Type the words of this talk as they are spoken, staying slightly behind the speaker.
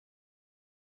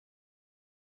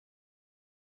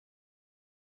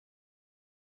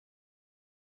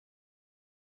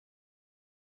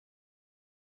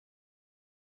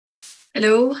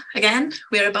Hello again.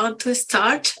 We are about to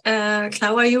start.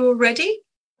 Clau, are you ready?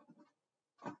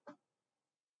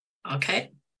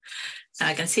 Okay,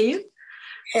 I can see you.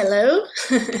 Hello.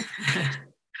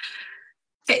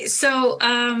 Okay, so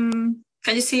can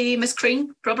you see my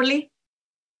screen properly?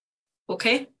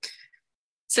 Okay.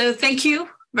 So thank you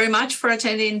very much for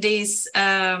attending this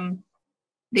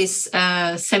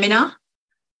seminar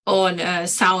on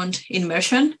sound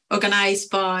immersion organized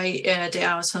by the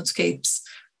Artsoundscapes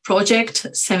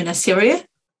project seminar series.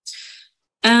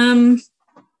 I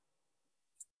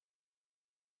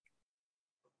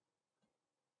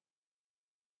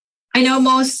know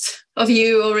most of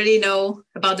you already know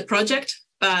about the project,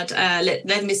 but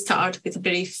let me start with a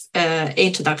brief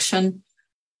introduction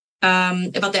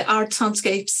about the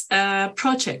Artsoundscapes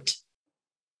project.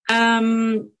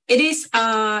 It is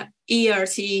a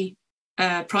ERC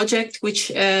project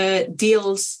which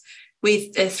deals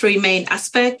with three main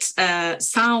aspects: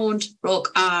 sound,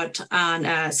 rock art,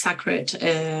 and sacred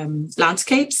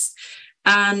landscapes.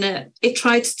 And it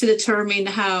tries to determine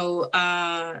how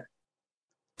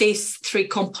these three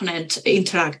components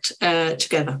interact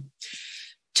together.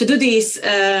 To do this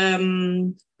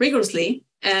rigorously,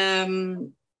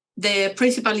 the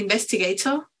principal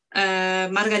investigator,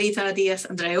 Margarita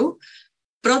Diaz-Andreu,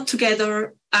 brought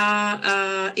together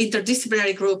an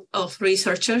interdisciplinary group of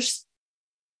researchers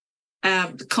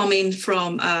coming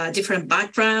from different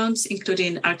backgrounds,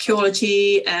 including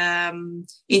archaeology,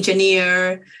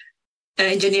 engineering,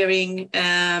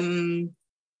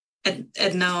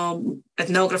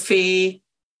 ethnography,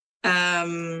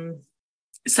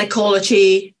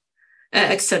 psychology,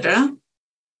 etc.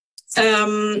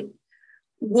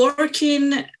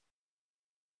 Working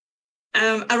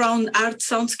around art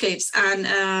soundscapes and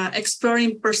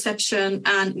exploring perception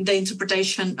and the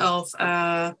interpretation of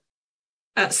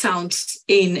sounds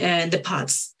in the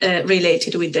parts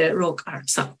related with the rock art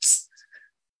sounds.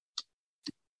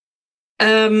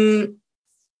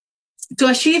 To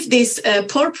achieve this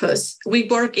purpose, we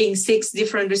work in 6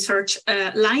 different research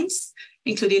lines,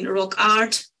 including rock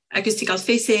art, acoustical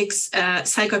physics,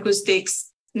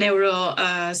 psychoacoustics,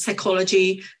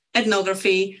 neuropsychology,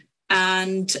 ethnography,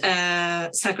 and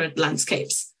sacred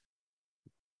landscapes.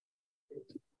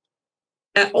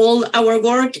 All our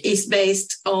work is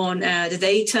based on the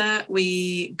data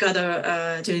we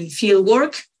gather during field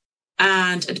work,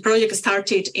 and the project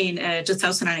started in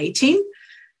 2018.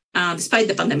 Despite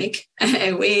the pandemic,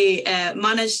 we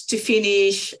managed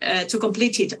to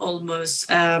complete it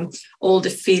almost all the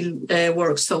field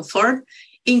work so far,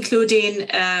 including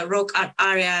rock art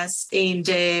areas in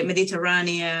the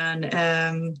Mediterranean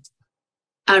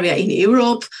area in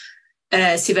Europe,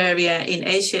 Siberia in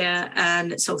Asia,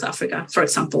 and South Africa, for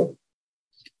example.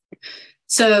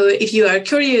 So if you are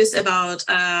curious about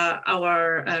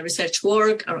our research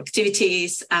work, our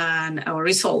activities, and our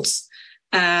results,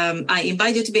 I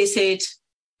invite you to visit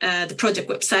the project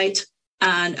website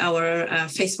and our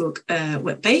Facebook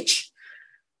webpage,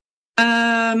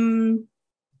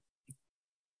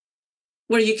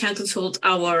 where you can consult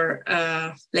our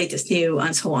latest news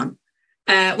and so on.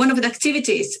 One of the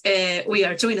activities we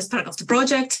are doing as part of the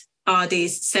project are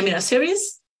these seminar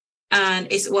series, and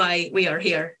it's why we are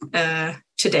here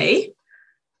today.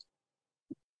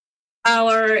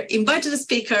 Our invited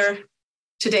speaker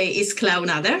today is Clau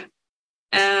Nader.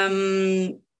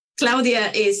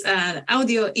 Claudia is an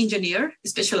audio engineer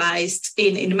specialized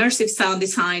in immersive sound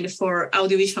design for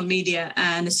audiovisual media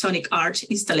and sonic art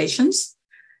installations.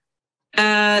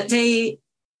 They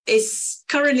is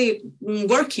currently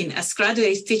working as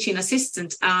graduate teaching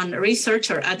assistant and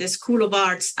researcher at the School of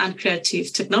Arts and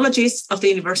Creative Technologies of the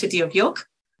University of York.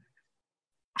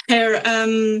 Her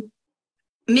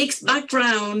mixed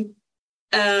background,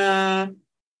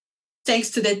 thanks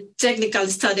to the technical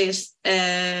studies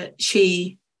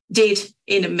she did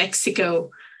in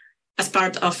Mexico as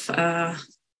part of her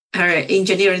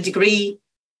engineering degree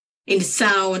in the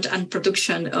sound and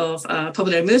production of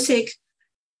popular music,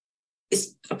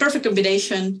 is a perfect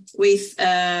combination with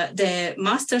the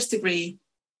master's degree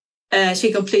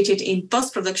she completed in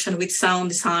post-production with sound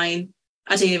design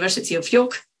at the University of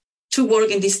York to work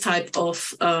in this type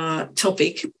of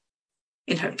topic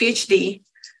in her PhD,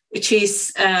 which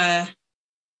is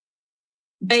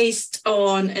based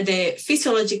on the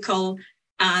physiological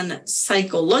and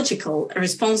psychological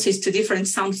responses to different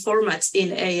sound formats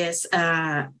in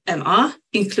ASMR,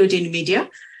 including media,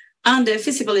 and the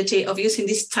feasibility of using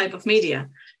this type of media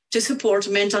to support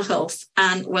mental health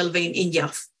and well-being in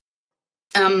youth.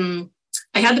 I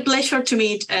had the pleasure to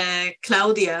meet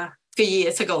Claudia a few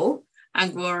years ago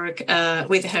and work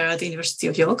with her at the University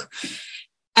of York.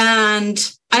 And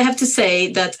I have to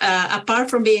say that apart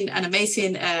from being an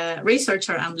amazing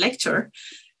researcher and lecturer,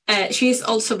 she is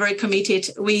also very committed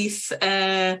with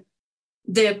the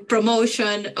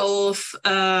promotion of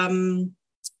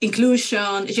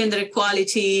inclusion, gender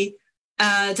equality,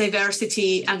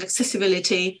 diversity, and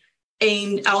accessibility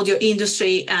in audio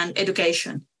industry and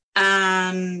education.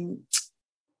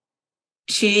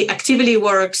 She actively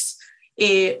works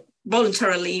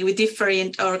voluntarily with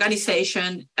different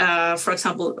organizations, for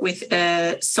example, with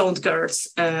Sound Girls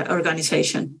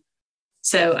organization.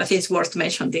 So I think it's worth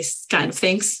mentioning these kind of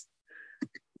things.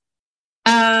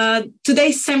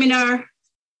 Today's seminar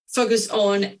focuses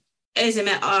on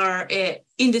ASMR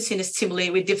inducing stimuli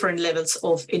with different levels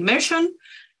of immersion.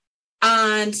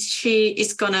 And she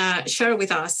is going to share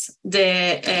with us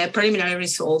the preliminary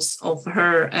results of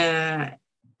her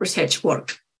research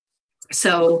work.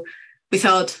 So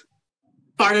without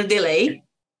further delay,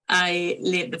 I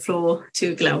leave the floor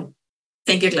to Clau.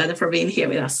 Thank you, Clau, for being here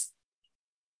with us.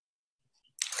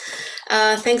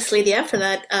 Thanks, Lydia, for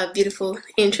that beautiful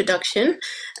introduction.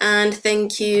 And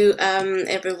thank you,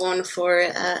 everyone, for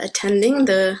attending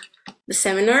the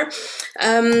seminar. So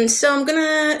I'm going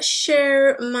to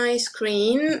share my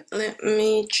screen. Let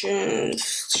me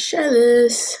just share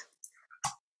this.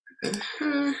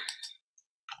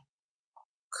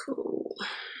 Cool.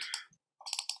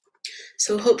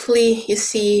 So hopefully you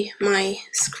see my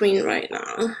screen right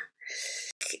now.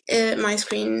 My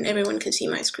screen, everyone can see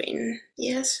my screen.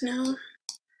 Yes, no?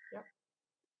 Yep.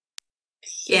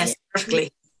 Yes,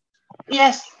 perfectly.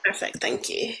 Yes. Perfect, thank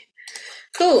you.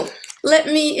 Cool. Let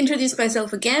me introduce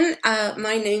myself again.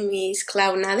 My name is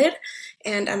Clau Nader,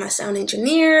 and I'm a sound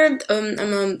engineer. I'm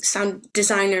a sound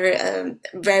designer,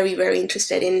 very, very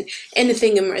interested in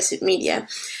anything immersive media.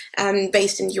 I'm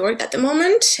based in York at the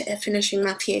moment, finishing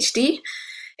my PhD.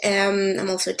 I'm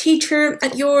also a teacher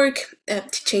at York,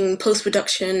 teaching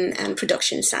post-production and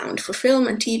production sound for film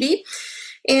and TV.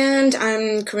 And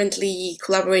I'm currently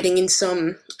collaborating in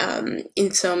some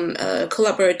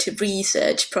collaborative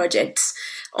research projects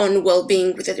on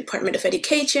well-being with the Department of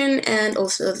Education and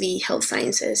also the Health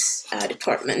Sciences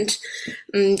Department,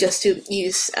 just to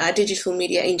use digital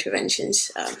media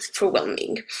interventions for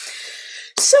well-being.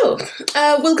 So,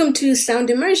 welcome to Sound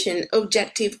Immersion,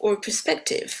 Objective or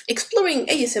Perspective, exploring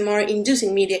ASMR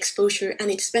inducing media exposure and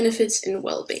its benefits in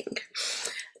well-being.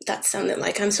 That sounded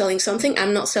like I'm selling something.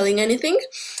 I'm not selling anything.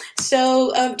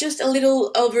 So just a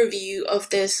little overview of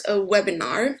this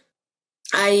webinar.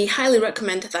 I highly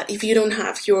recommend that if you don't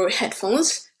have your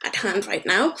headphones at hand right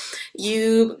now,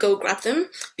 you go grab them,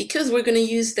 because we're going to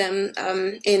use them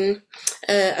in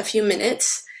a few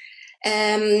minutes.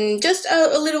 Just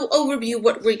a little overview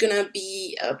what we're going to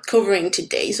be covering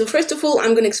today. So first of all,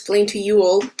 I'm going to explain to you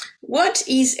all what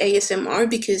is ASMR,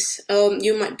 because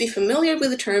you might be familiar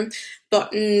with the term,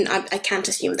 but I can't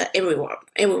assume that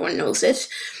everyone knows it.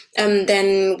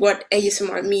 Then what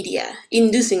ASMR media,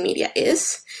 inducing media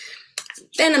is.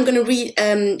 Then I'm going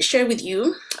to share with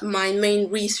you my main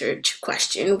research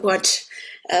question, what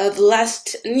the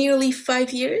last nearly 4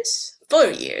 years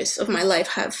of my life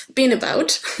have been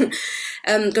about.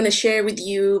 I'm going to share with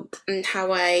you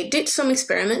how I did some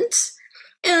experiments,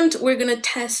 and we're going to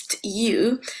test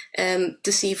you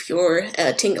to see if you're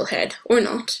a tinglehead or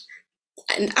not.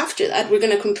 And after that, we're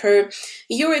going to compare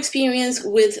your experience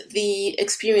with the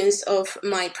experience of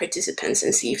my participants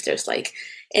and see if there's like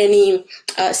any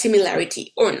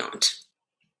similarity or not.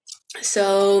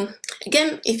 So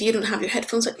again, if you don't have your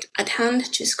headphones at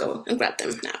hand, just go and grab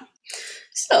them now.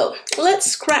 So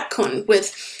let's crack on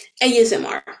with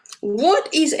ASMR. What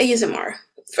is ASMR?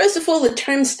 First of all, the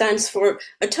term stands for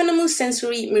Autonomous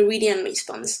Sensory Meridian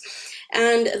Response.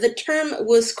 And the term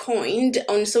was coined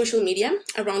on social media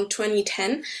around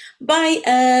 2010 by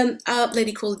a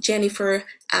lady called Jennifer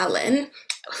Allen,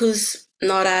 who's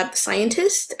not a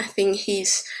scientist. I think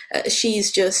she's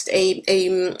just a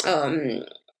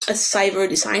cyber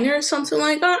designer or something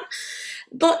like that.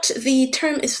 But the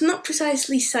term is not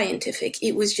precisely scientific.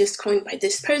 It was just coined by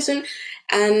this person,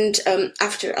 and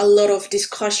after a lot of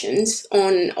discussions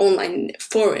on online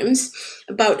forums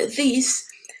about this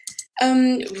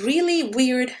really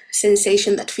weird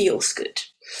sensation that feels good.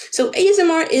 So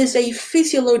ASMR is a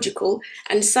physiological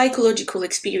and psychological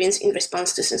experience in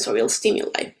response to sensorial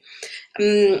stimuli.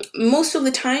 Most of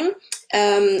the time,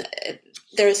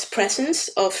 there's presence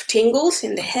of tingles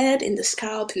in the head, in the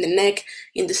scalp, in the neck,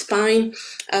 in the spine,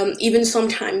 even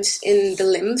sometimes in the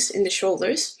limbs, in the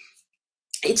shoulders.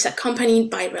 It's accompanied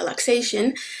by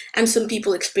relaxation, and some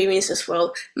people experience as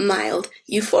well mild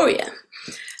euphoria.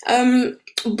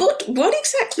 But what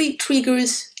exactly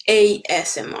triggers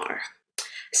ASMR?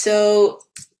 So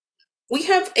we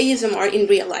have ASMR in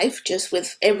real life, just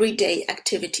with everyday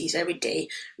activities, everyday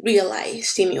real life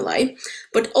stimuli,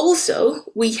 but also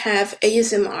we have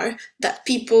ASMR that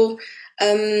people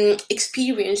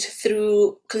experience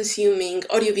through consuming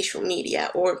audiovisual media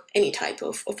or any type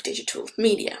of digital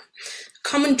media.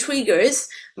 Common triggers,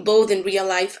 both in real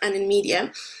life and in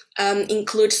media,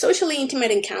 include socially intimate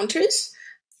encounters.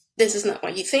 This is not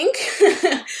what you think.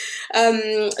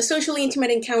 Socially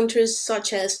intimate encounters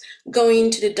such as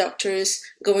going to the doctors,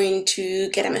 going to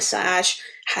get a massage,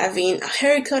 having a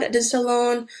haircut at the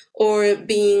salon, or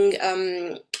being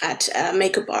at a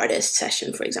makeup artist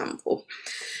session, for example.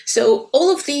 So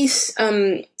all of these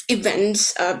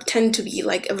events tend to be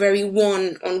like a very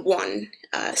one-on-one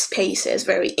spaces,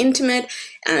 very intimate,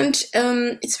 and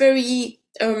it's very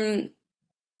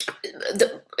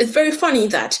funny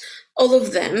that all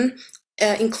of them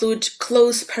include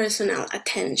close personal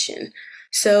attention.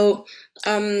 So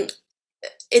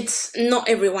it's not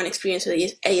everyone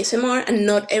experiences ASMR, and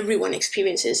not everyone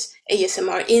experiences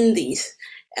ASMR in these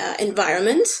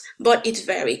environments, but it's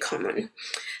very common.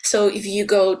 So if you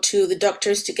go to the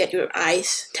doctors to get your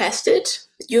eyes tested,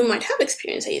 you might have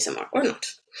experienced ASMR or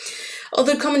not.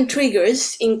 Other common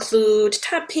triggers include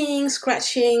tapping,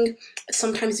 scratching,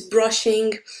 sometimes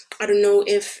brushing. I don't know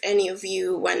if any of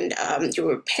you, when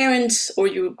your parents or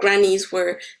your grannies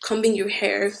were combing your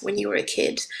hair when you were a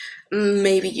kid,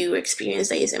 maybe you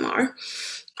experienced ASMR.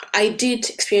 I did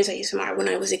experience ASMR when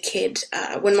I was a kid.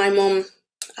 When my mom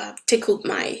tickled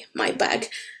my back,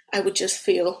 I would just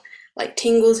feel like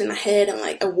tingles in my head and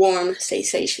like a warm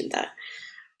sensation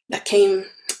that came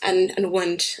and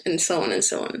went, and so on and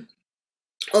so on.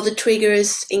 Other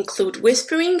triggers include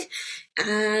whispering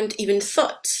and even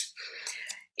thoughts.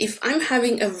 If I'm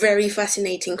having a very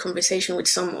fascinating conversation with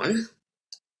someone,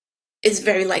 it's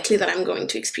very likely that I'm going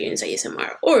to experience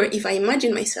ASMR. Or if I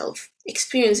imagine myself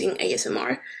experiencing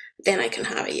ASMR, then I can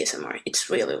have ASMR. It's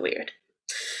really weird.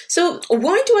 So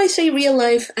why do I say real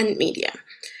life and media?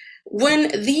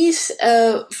 When these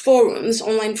forums,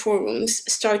 online forums,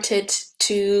 started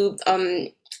to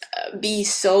be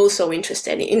so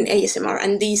interested in ASMR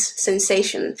and these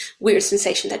weird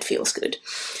sensation that feels good,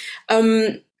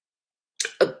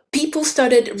 people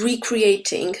started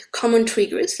recreating common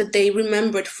triggers that they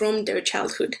remembered from their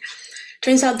childhood.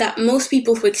 Turns out that most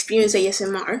people who experience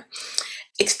ASMR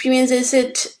experiences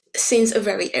it since a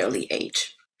very early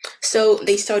age. So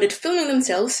they started filming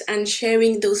themselves and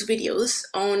sharing those videos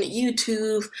on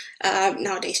YouTube,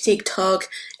 nowadays TikTok,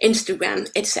 Instagram,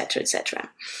 etc.,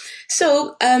 etc.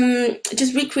 So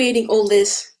just recreating all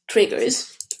these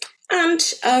triggers. And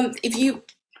if you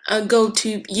go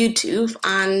to YouTube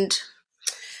and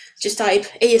just type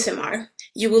ASMR,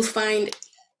 you will find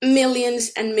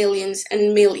millions and millions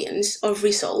and millions of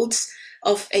results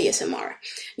of ASMR.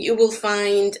 You will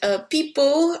find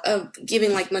people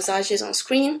giving like massages on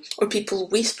screen, or people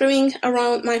whispering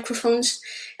around microphones,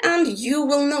 and you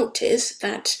will notice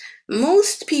that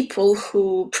most people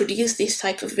who produce these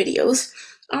type of videos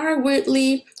are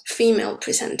weirdly female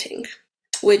presenting,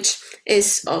 which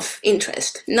is of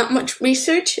interest. Not much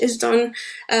research is done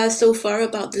so far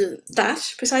about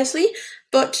that precisely,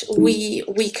 but we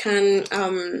can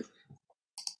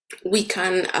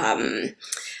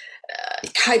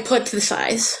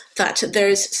hypothesize that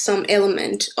there's some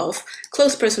element of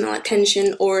close personal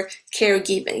attention or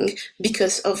caregiving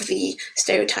because of the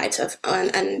stereotypes of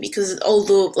and because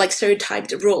although like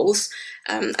stereotyped roles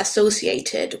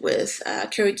associated with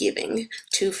caregiving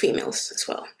to females as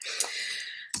well.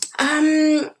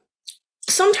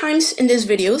 Sometimes in these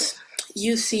videos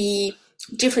you see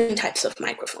different types of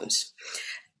microphones.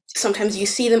 Sometimes you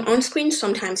see them on screen,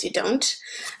 sometimes you don't.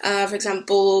 For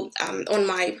example, on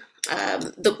my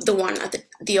the one at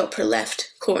the upper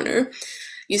left corner,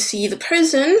 you see the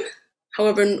person.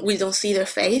 However, we don't see their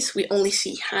face, we only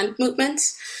see hand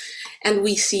movements, and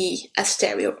we see a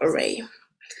stereo array.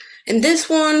 In this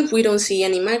one, we don't see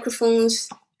any microphones.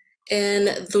 In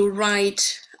the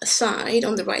right side,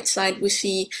 on the right side, we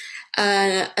see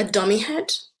a dummy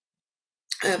head,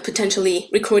 potentially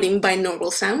recording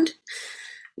binaural sound.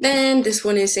 Then this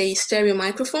one is a stereo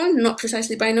microphone, not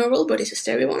precisely binaural, but it's a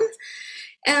stereo one.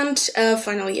 And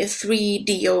finally, a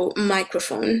 3DO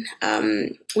microphone,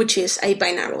 which is a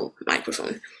binaural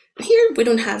microphone. Here we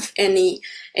don't have any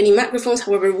microphones.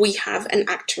 However, we have an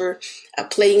actor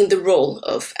playing the role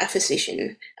of a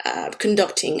physician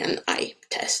conducting an eye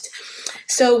test.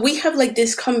 So we have like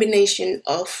this combination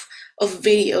of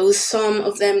videos, some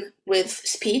of them with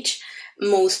speech,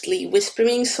 mostly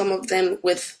whispering, some of them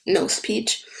with no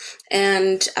speech,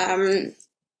 and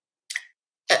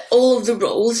all of the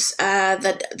roles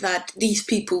that these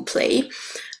people play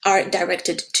are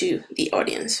directed to the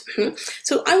audience.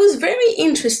 So I was very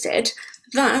interested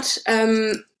that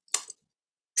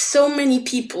so many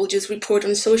people just report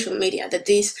on social media that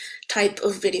these type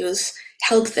of videos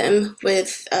help them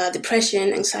with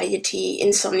depression, anxiety,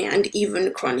 insomnia, and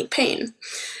even chronic pain.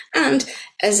 And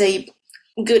as a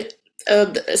good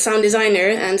sound designer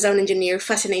and sound engineer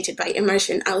fascinated by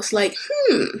immersion, I was like,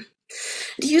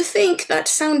 do you think that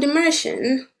sound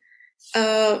immersion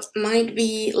might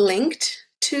be linked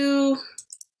to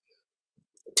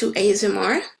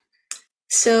ASMR?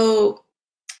 So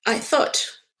I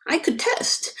thought I could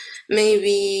test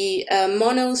maybe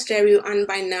mono, stereo, and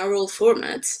binaural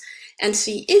formats and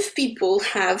see if people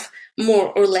have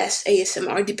more or less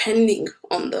ASMR depending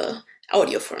on the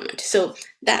audio format. So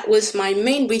that was my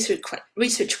main research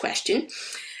question,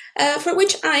 for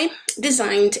which I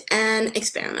designed an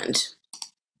experiment.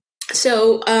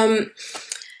 So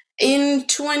in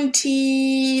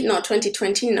 2020,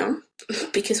 no,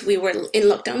 because we were in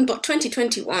lockdown, but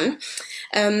 2021,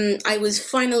 I was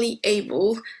finally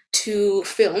able to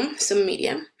film some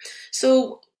media.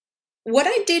 So what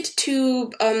I did to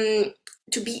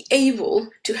be able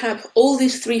to have all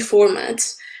these three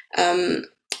formats,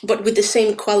 but with the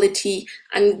same quality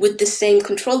and with the same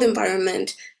controlled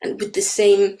environment and with the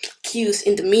same cues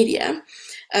in the media,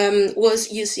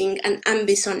 was using an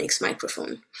ambisonics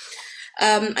microphone.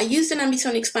 I used an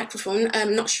ambisonics microphone.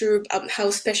 I'm not sure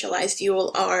how specialized you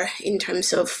all are in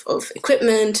terms of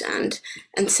equipment and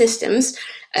systems,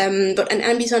 but an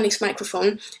ambisonics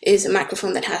microphone is a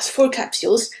microphone that has 4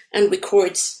 capsules and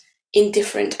records in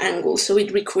different angles, so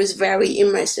it records very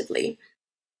immersively.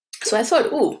 So I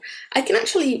thought, I can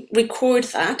actually record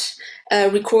that,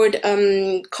 record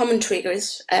common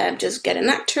triggers, just get an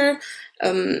actor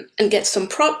and get some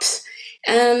props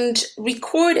and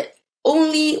record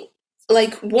only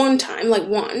like one time, like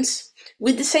once,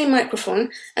 with the same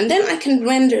microphone, and then I can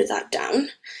render that down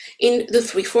in the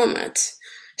 3 formats.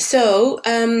 So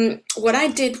what I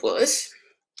did was,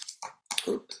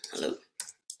 hello,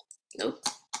 no,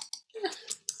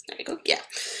 there you go, yeah.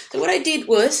 So what I did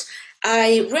was,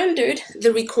 I rendered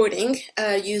the recording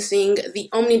using the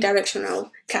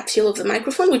omnidirectional capsule of the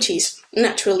microphone, which is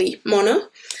naturally mono.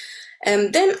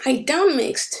 Then I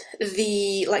downmixed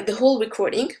the whole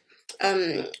recording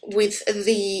with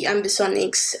the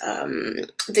ambisonics,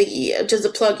 just the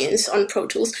plugins on Pro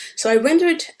Tools. So I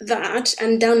rendered that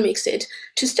and downmixed it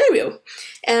to stereo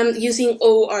using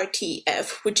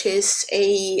ORTF, which is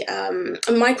a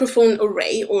microphone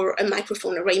array, or a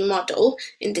microphone array model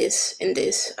in this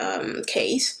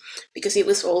case, because it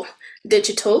was all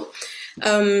digital.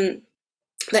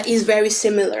 That is very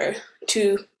similar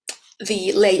to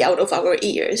the layout of our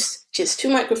ears, just 2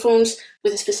 microphones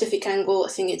with a specific angle.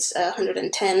 I think it's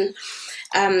 110,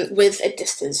 with a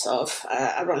distance of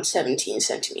around 17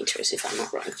 centimeters, if I'm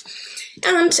not wrong.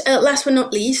 And last but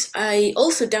not least, I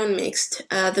also downmixed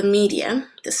the media,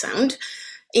 the sound,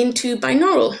 into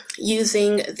binaural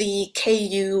using the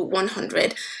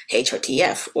KU100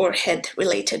 HRTF, or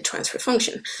head-related transfer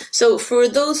function. So for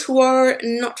those who are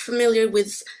not familiar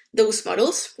with those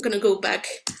models, I'm going to go back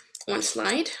 1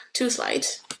 slide, 2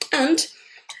 slides, and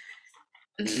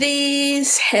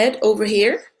this head over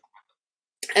here,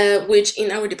 which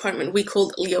in our department we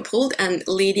called Leopold, and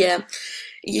Lydia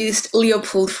used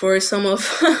Leopold for some of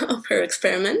her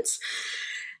experiments.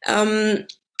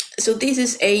 So this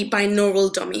is a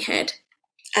binaural dummy head,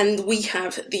 and we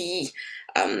have the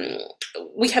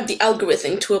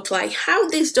algorithm to apply how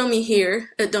this dummy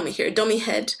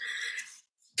head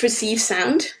perceives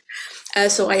sound.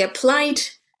 So I applied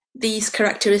these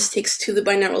characteristics to the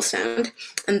binaural sound,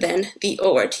 and then the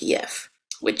ORTF,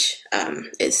 which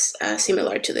is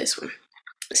similar to this one,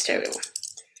 the stereo one.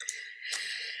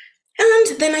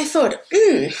 And then I thought,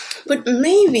 but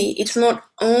maybe it's not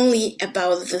only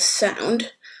about the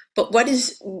sound, but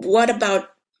what about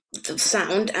the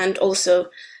sound and also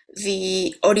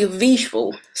the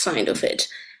audiovisual side of it?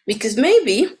 Because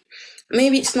maybe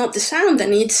it's not the sound,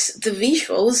 and it's the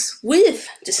visuals with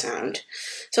the sound.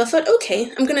 So I thought,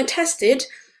 okay, I'm going to test it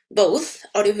both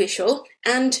audiovisual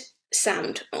and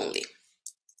sound only.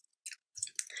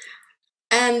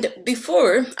 And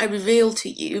before I reveal to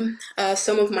you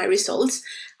some of my results,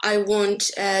 I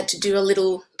want to do a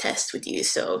little test with you.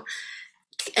 So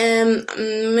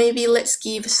maybe let's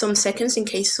give some seconds in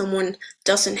case someone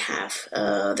doesn't have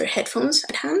their headphones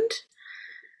at hand.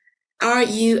 Are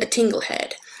you a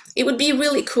tinglehead? It would be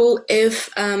really cool if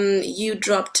you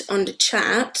dropped on the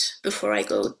chat before I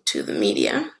go to the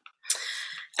media.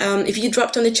 If you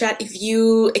dropped on the chat if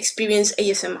you experience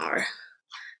ASMR.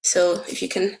 So if you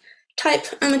can type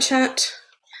on the chat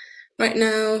right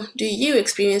now? Do you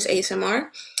experience ASMR?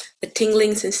 The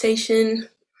tingling sensation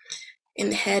in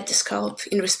the head, the scalp,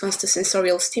 in response to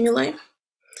sensorial stimuli?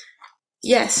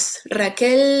 Yes,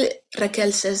 Raquel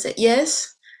says that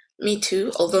yes, me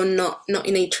too, although not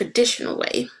in a traditional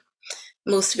way.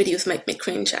 Most videos make me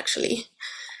cringe, actually.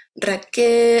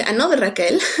 Another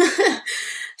Raquel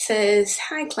says,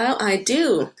 hi Clau, I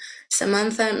do.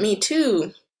 Samantha, me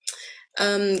too.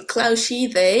 Clau, she,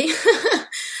 they.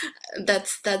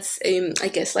 that's I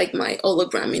guess like my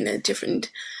hologram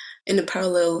in a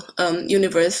parallel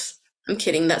universe. I'm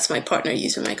kidding, that's my partner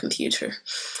using my computer.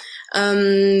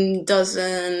 So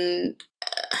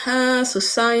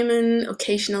Simon,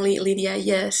 occasionally. Lydia,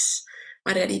 yes.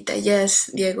 Margarita,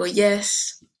 yes. Diego,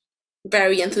 yes.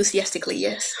 Very enthusiastically,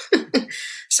 yes.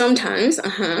 Sometimes,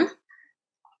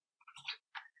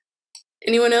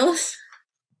 Anyone else?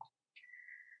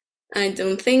 I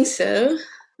don't think so.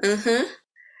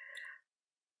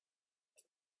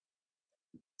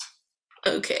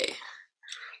 Okay.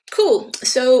 Cool.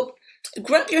 So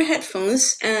grab your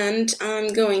headphones and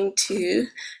I'm going to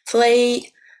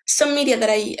play some media that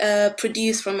I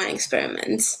produced from my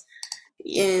experiments.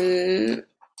 And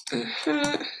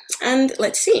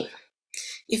let's see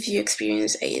if you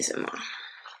experience ASMR.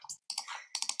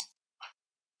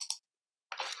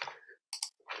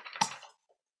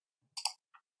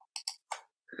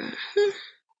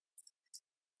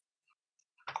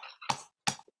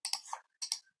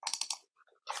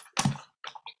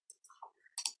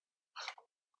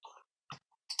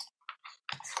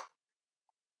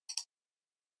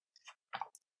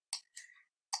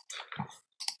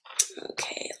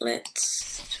 Okay,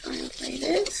 let's try and play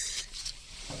this.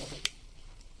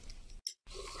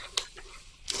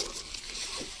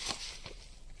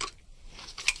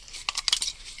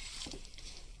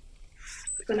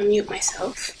 I'm gonna mute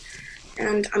myself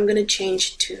and I'm gonna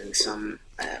change to some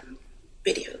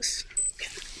videos.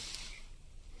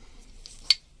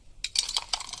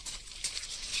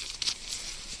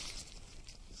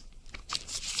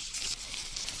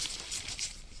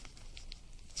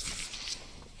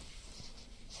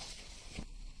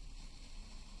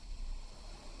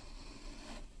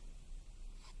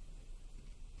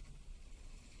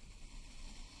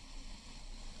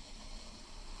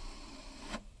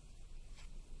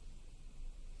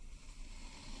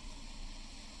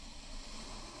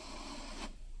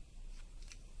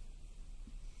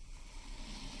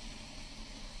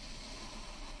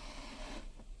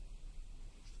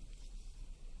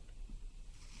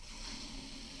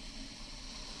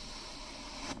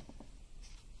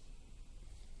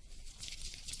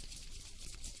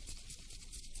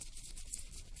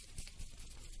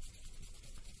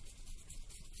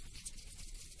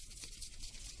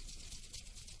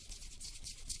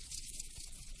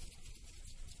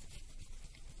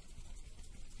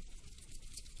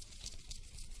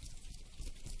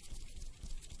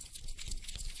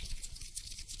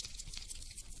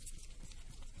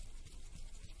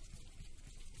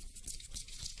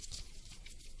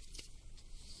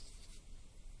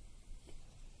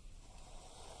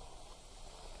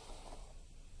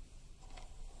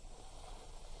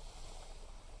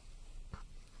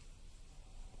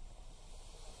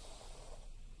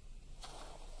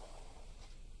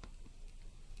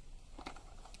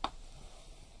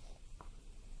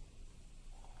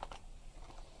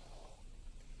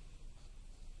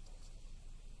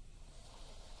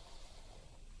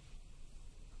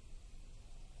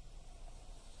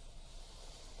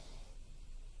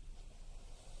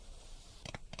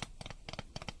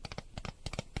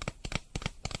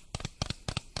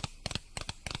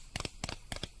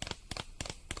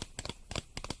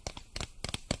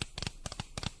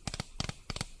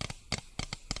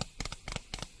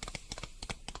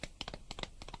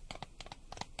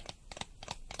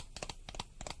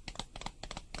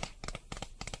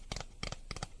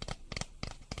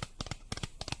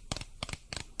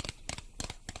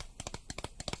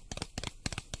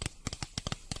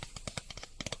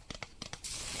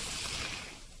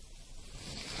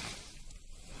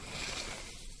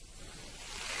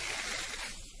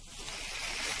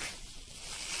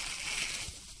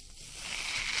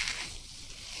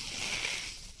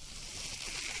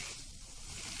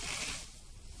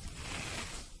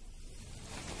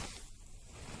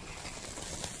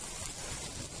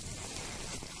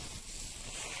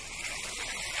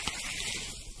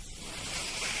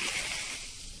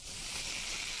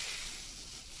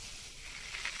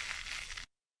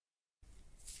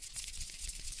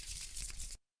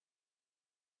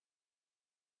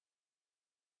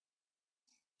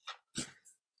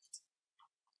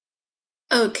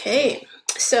 Okay,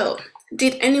 so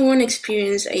did anyone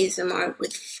experience ASMR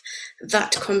with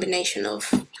that combination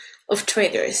of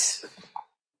triggers.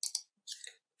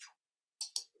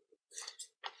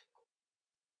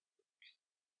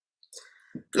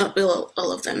 Not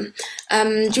all of them.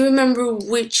 Do you remember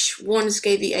which ones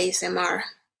gave you ASMR,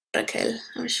 Raquel?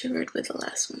 I shivered with the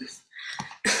last one.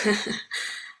 I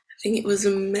think it was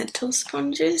the metal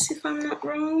sponges, if I'm not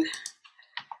wrong.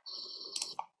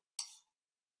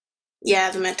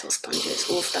 Yeah, the metal sponges.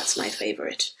 Oof, that's my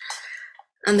favorite.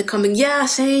 And the combing, yeah,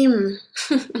 same.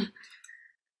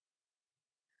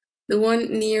 The one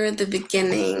near the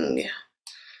beginning.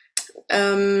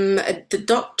 The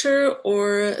doctor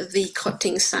or the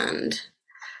cutting sand?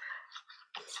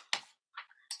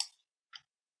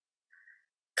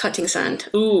 Cutting sand.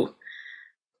 Ooh.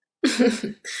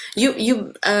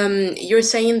 You're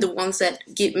saying the ones that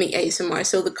give me ASMR.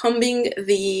 So the combing,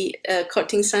 the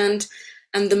cutting sand,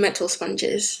 and the metal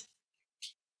sponges.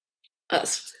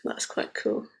 That's quite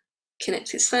cool.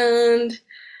 Connected sand.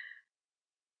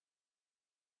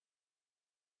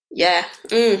 Yeah.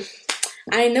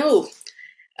 I know.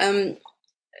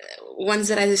 Ones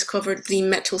that I discovered, the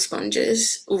metal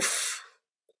sponges. Oof.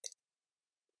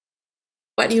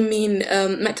 What do you mean,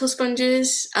 metal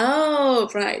sponges? Oh,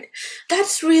 right.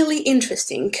 That's really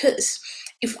interesting, because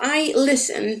if I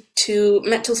listen to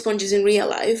metal sponges in real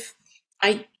life,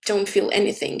 I don't feel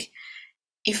anything.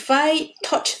 If I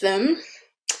touch them,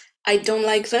 I don't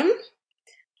like them.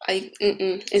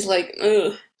 It's like,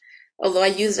 ugh. Although I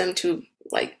use them to,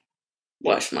 like,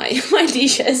 wash my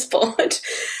dishes, but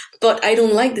I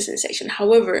don't like the sensation.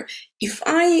 However, if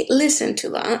I listen to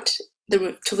that,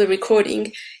 to the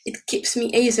recording, it gives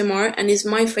me ASMR and is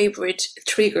my favorite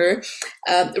trigger,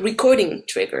 recorded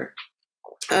trigger,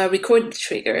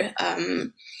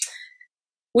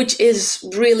 which is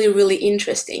really, really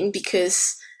interesting,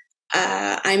 because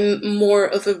I'm more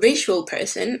of a visual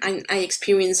person, and I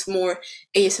experience more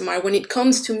ASMR. When it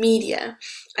comes to media,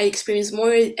 I experience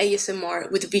more ASMR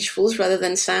with visuals rather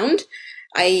than sound.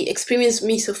 I experience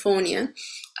misophonia,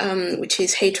 which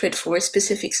is hatred for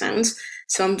specific sounds.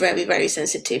 So I'm very, very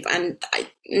sensitive, and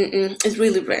it's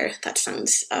really rare that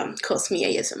sounds cause me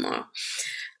ASMR.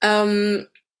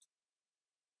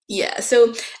 Yeah,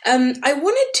 so I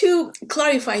wanted to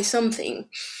clarify something.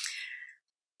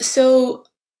 So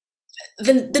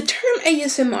the term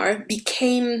ASMR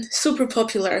became super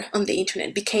popular on the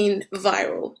internet, became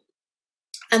viral.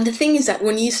 And the thing is that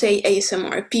when you say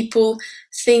ASMR, people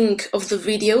think of the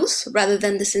videos rather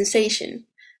than the sensation.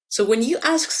 So when you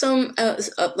ask someone,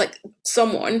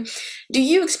 do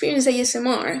you experience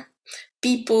ASMR?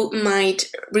 People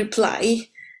might reply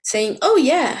saying, oh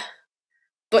yeah,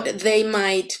 but they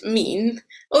might mean,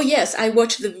 oh yes, I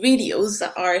watch the videos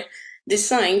that are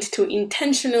designed to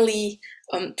intentionally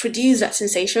produce that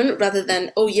sensation, rather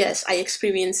than, oh yes, I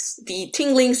experience the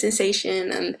tingling sensation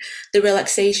and the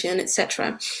relaxation,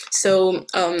 etc. So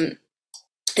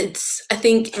it's, I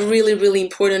think, really, really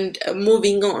important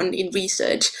moving on in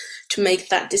research to make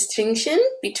that distinction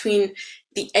between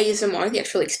the ASMR, the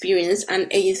actual experience, and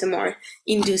ASMR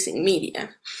inducing media.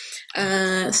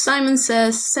 Simon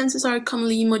says, senses are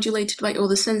commonly modulated by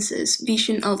other senses.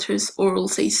 Vision alters oral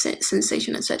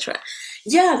sensation, etc.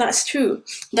 Yeah, that's true.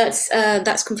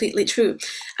 That's completely true.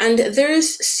 And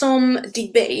there's some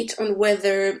debate on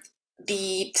whether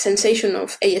the sensation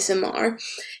of ASMR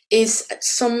is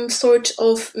some sort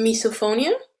of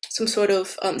misophonia, some sort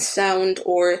of sound,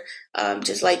 or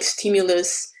just like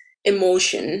stimulus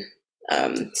emotion,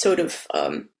 sort of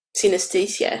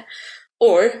synesthesia,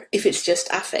 or if it's just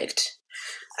affect.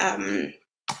 I'm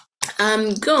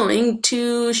going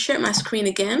to share my screen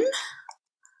again.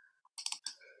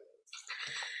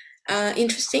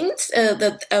 Interesting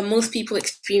that most people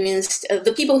experienced,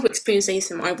 the people who experienced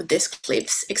ASMR with these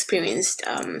clips experienced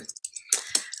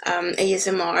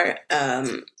ASMR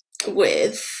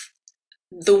with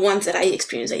the ones that I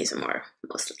experienced ASMR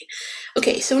mostly.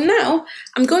 Okay, so now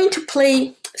I'm going to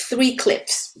play 3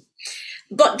 clips,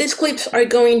 but these clips are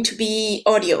going to be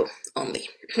audio only.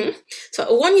 So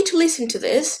I want you to listen to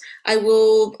this. I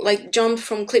will jump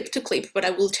from clip to clip, but I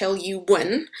will tell you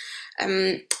when.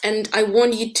 And I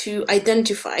want you to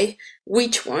identify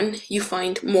which one you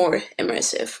find more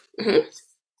immersive.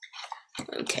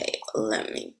 Okay,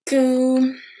 let me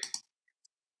go.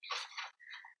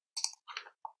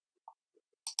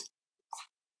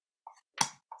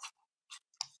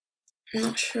 I'm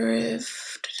not sure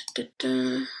if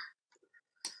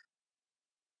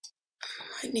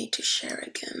I need to share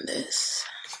again this.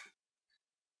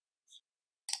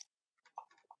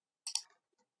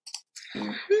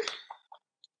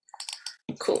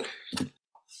 Cool.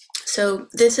 So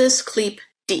this is clip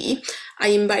D. I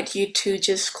invite you to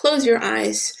just close your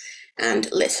eyes and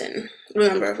listen.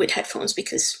 Remember, with headphones,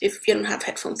 because if you don't have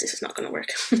headphones, this is not going to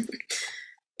work.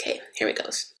 Okay, here it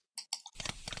goes.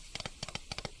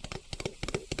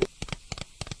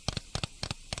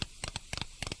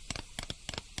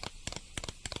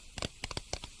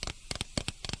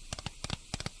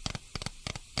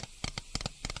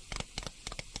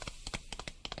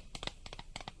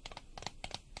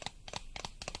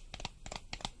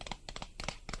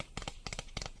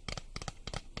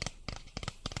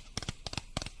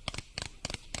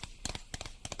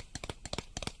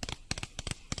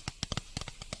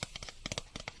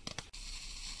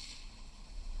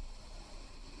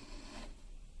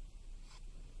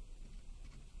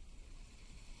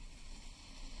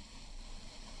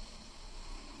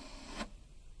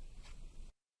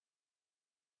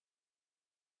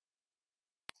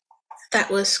 That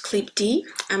was clip D.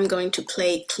 I'm going to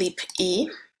play clip E.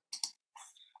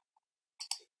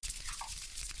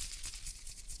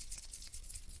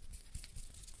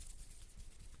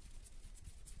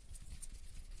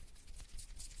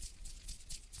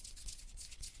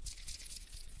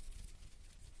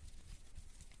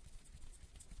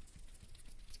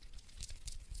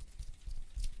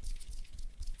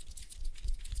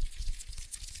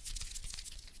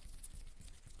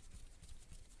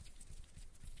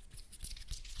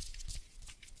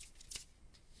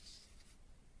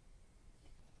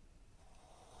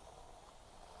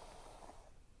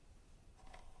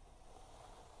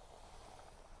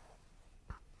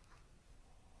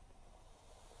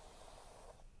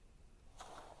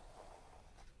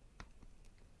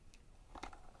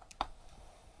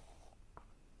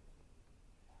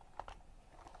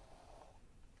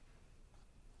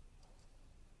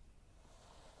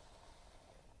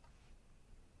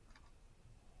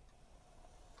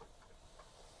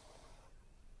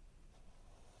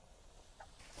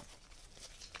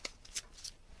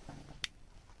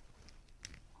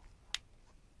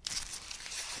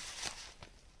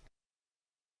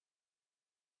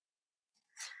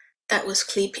 That was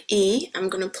clip E. I'm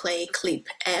going to play clip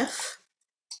F.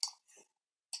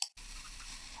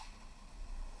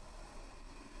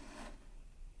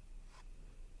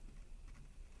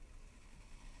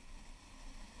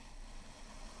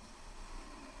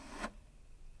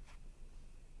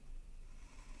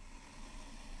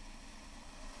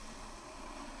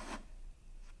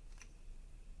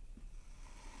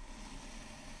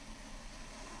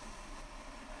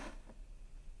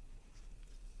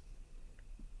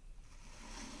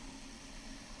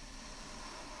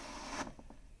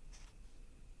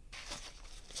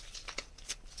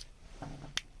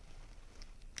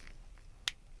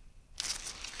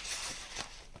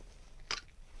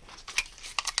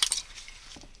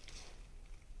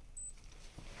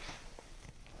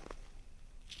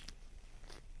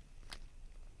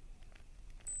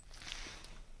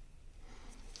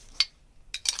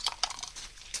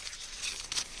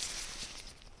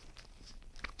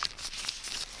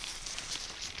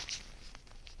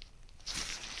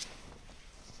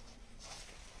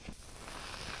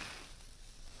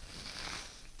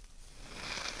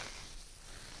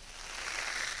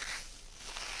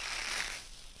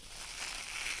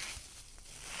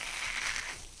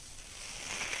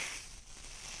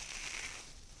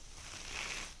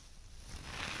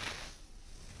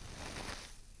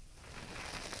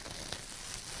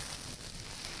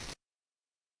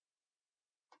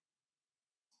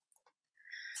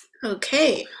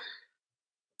 Okay.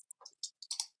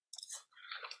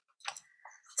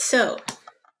 So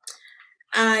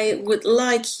I would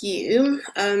like you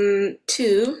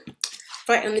to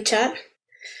write on the chat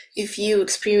if you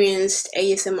experienced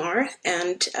ASMR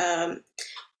and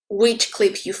which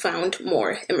clip you found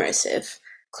more immersive.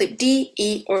 Clip D,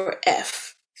 E, or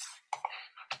F.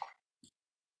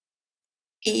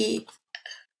 E,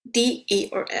 D, E,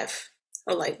 or F.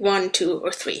 Or like 1, 2,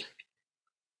 or 3.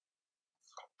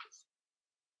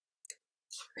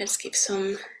 Let's give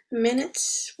some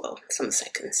minutes, well, some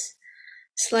seconds.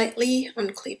 Slightly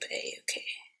on clip A, okay.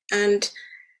 And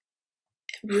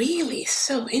really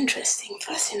so interesting,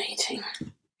 fascinating.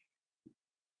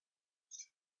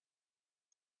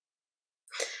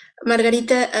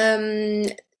 Margarita,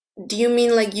 do you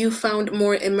mean like you found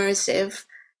more immersive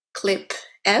clip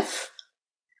F?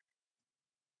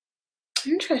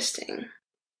 Interesting.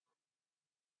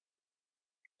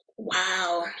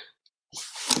 Wow.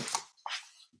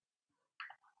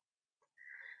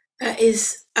 That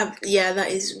is, yeah,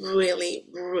 that is really,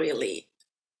 really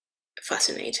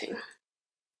fascinating.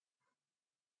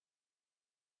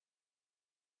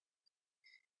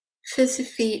 Fizzy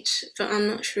feet, but I'm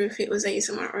not sure if it was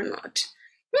ASMR or not.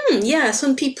 Yeah,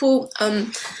 some people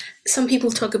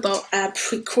talk about a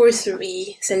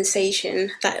precursory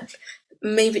sensation that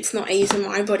maybe it's not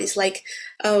ASMR, but it's like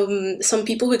some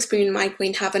people who experience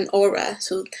migraine have an aura,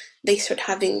 so they start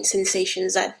having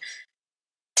sensations that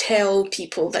tell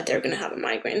people that they're going to have a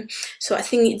migraine. So I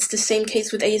think it's the same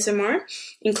case with ASMR,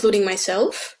 including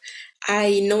myself.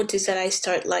 I notice that I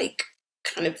start like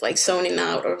kind of like zoning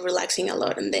out or relaxing a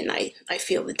lot, and then I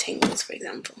feel the tingles, for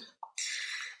example.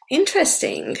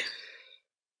 Interesting.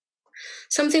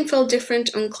 Something felt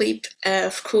different on clip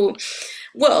F. Cool.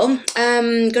 Well,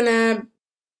 I'm gonna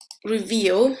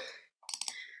reveal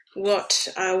what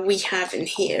we have in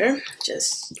here.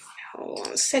 Just hold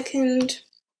on a second.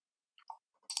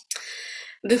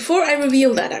 Before I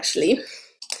reveal that, actually,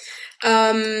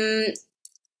 I'm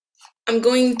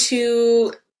going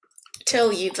to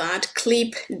tell you that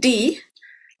clip D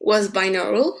was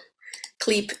binaural,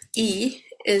 clip E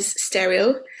is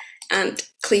stereo, and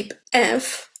clip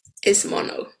F is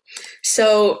mono.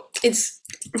 So it's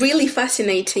really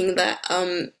fascinating that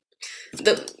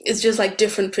it's just like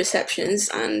different perceptions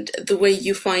and the way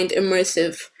you find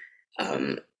immersive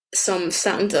some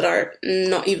sounds that are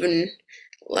not even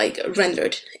like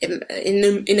rendered in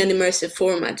an immersive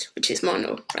format, which is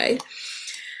mono, right?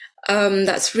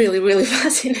 That's really, really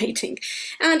fascinating.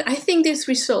 And I think these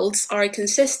results are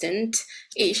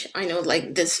consistent-ish. I know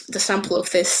like the sample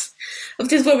of this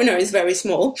webinar is very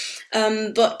small,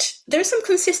 but there's some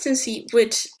consistency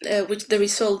with the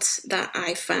results that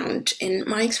I found in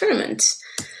my experiments.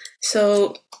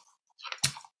 So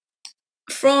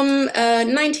from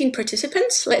 19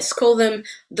 participants, let's call them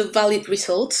the valid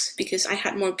results, because I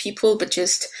had more people, but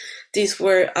just these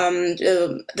were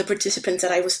the participants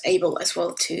that I was able as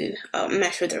well to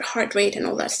measure their heart rate and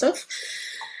all that stuff.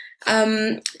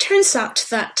 Turns out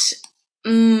that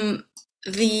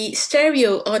the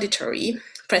stereo auditory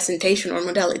presentation or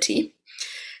modality,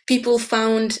 people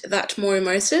found that more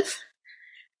immersive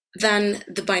than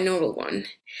the binaural one.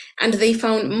 And they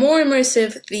found more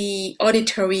immersive the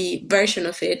auditory version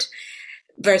of it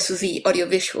versus the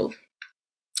audiovisual.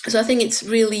 So I think it's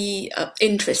really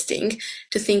interesting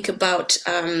to think about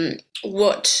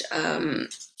what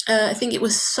I think it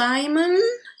was Simon.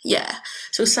 Yeah.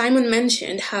 So Simon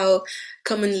mentioned how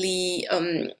commonly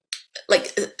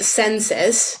like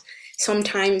senses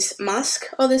sometimes mask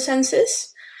other senses,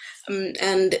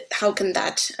 and how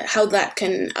that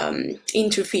can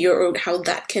interfere, or how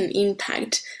that can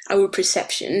impact our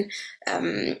perception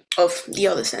of the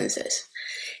other senses.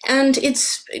 And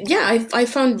it's, yeah, I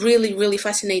found really, really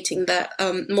fascinating that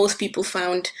most people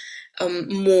found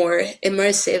more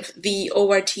immersive the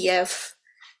ORTF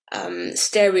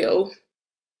stereo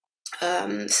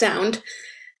sound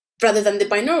rather than the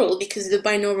binaural, because the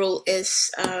binaural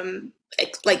is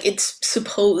like it's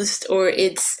supposed, or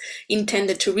it's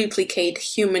intended to replicate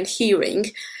human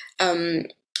hearing.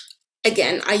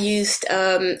 Again, I used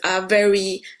a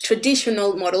very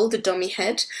traditional model, the dummy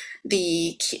head,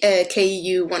 the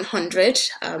KU100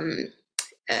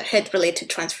 head-related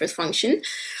transfer function,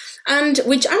 and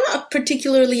which I'm not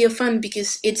particularly a fan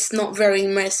because it's not very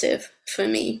immersive for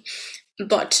me.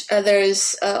 But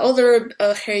there's other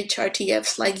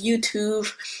HRTFs like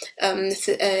YouTube,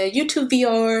 YouTube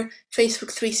VR,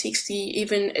 Facebook 360,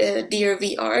 even Dear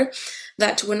VR,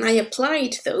 that when I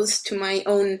applied those to my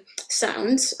own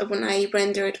sounds, when I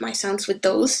rendered my sounds with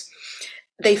those,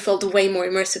 they felt way more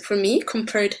immersive for me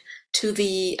compared to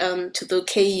the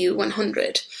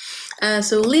KU100.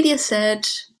 So Lydia said,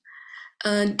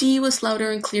 D was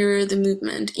louder and clearer, the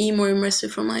movement. E more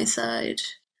immersive from my side.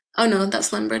 Oh no,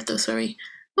 that's Lamberto, sorry.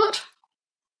 What?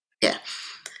 Yeah.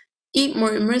 E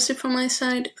more immersive from my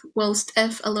side, whilst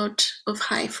F a lot of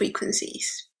high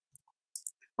frequencies.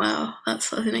 Wow, that's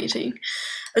fascinating.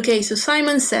 Okay, so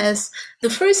Simon says, the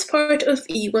first part of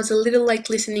E was a little like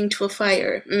listening to a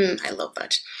fire. I love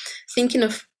that. Thinking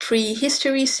of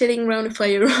prehistory, sitting around a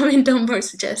fire, Robin Dunbar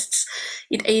suggests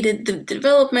it aided the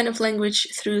development of language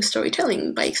through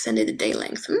storytelling by extending the day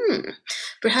length.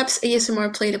 Perhaps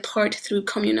ASMR played a part through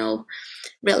communal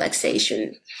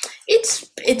relaxation.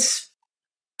 It's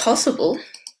possible.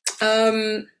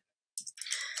 Hold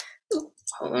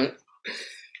on.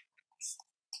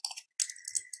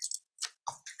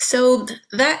 So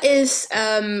that is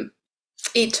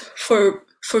it for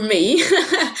me.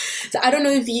 So I don't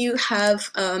know if you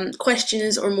have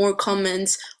questions or more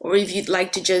comments, or if you'd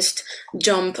like to just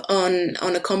jump on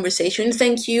a conversation.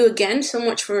 Thank you again so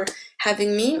much for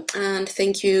having me, and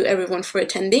thank you everyone for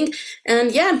attending.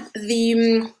 And yeah,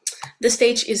 the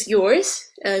stage is yours.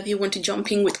 If you want to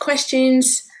jump in with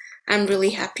questions, I'm really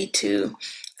happy to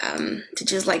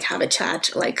just like have a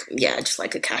chat, like, yeah, just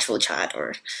like a casual chat,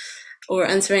 or or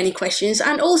answer any questions.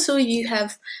 And also, if you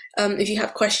have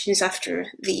questions after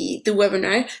the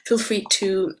webinar, feel free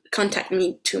to contact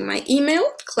me to my email,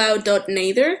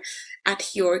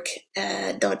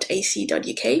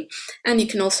 clau.nader@york.ac.uk, and you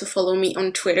can also follow me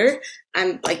on Twitter.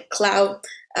 I'm like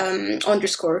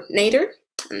Clau_Nader,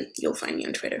 and you'll find me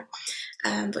on Twitter.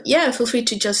 But yeah, feel free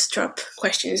to just drop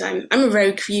questions. I'm a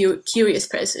very curious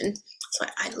person, so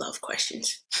I love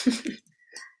questions.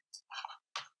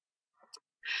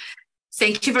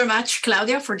 Thank you very much,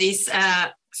 Claudia, for this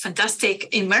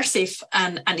fantastic, immersive,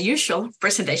 and unusual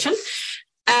presentation.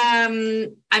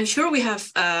 I'm sure we're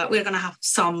going to have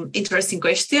some interesting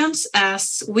questions.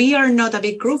 As we are not a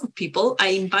big group of people, I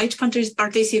invite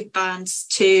participants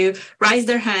to raise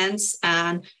their hands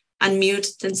and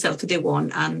unmute themselves if they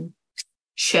want and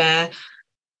share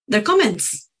their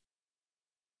comments.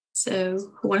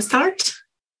 So who want to start?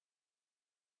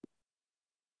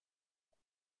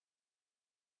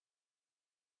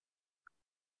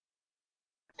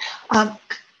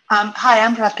 Hi,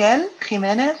 I'm Raquel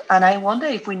Jimenez, and I wonder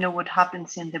if we know what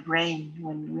happens in the brain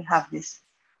when we have these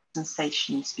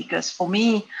sensations. Because for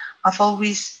me, I've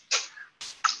always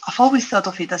thought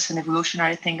of it as an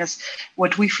evolutionary thing, as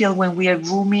what we feel when we are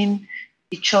grooming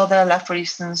each other. Like, for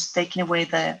instance, taking away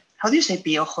how do you say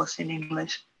piojos in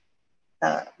English?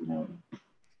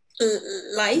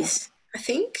 Lice, I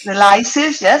think. The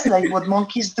lices, yes, like what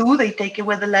monkeys do. They take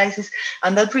away the lices,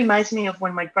 and that reminds me of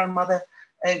when my grandmother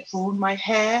grew my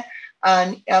hair,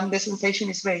 and the sensation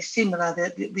is very similar.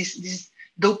 This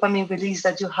dopamine release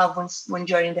that you have when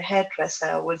you're in the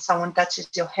hairdresser, when someone touches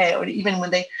your hair, or even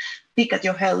when they pick at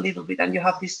your hair a little bit, and you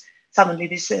have this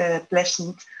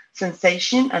pleasant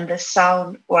sensation, and the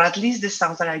sound, or at least the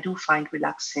sounds that I do find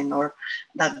relaxing, or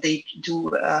that they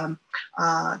do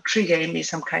trigger in me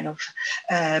some kind of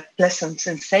pleasant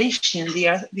sensation.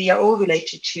 They are all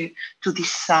related to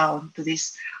this sound, to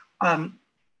this.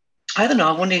 I don't know.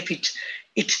 I wonder if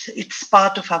it's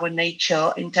part of our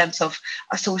nature in terms of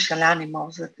social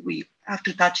animals, that we have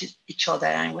to touch each other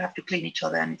and we have to clean each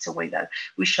other, and it's a way that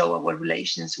we show our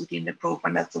relations within the group,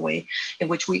 and that's the way in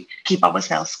which we keep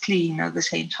ourselves clean. At the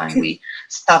same time, we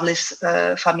establish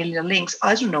familiar links.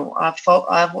 I don't know.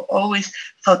 I've always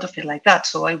thought of it like that.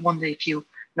 So I wonder if you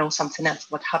know something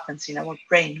else, what happens in our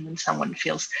brain when someone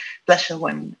feels pleasure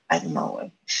when, I don't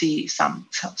know, see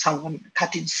someone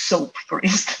cutting soap, for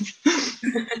instance.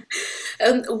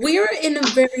 We're in a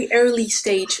very early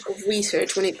stage of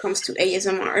research when it comes to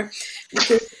ASMR,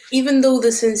 because even though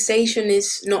the sensation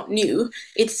is not new,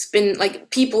 it's been like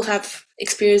people have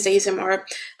experienced ASMR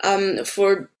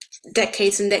for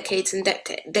decades and decades and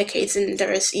decades, and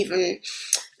there is even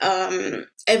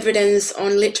evidence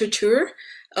on literature.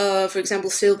 For example,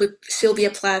 Sylvia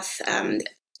Plath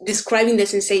describing the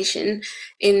sensation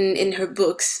in her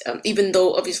books, even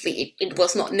though obviously it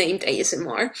was not named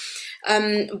ASMR.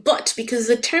 But because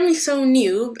the term is so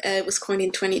new, it was coined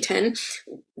in 2010,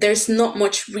 there's not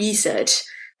much research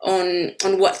on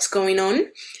what's going on.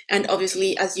 And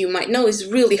obviously, as you might know, it's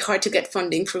really hard to get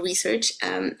funding for research,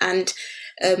 and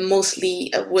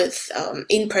mostly with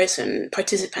in-person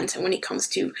participants. And when it comes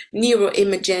to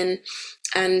neuroimaging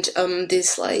and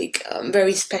this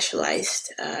very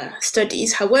specialized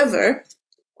studies. However,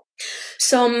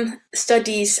 some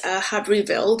studies have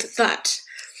revealed that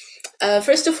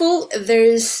first of all,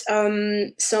 there's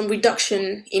some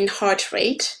reduction in heart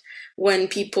rate when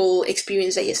people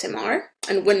experience ASMR,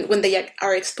 and when they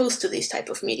are exposed to this type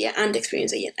of media and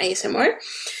experience ASMR,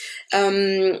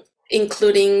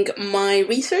 including my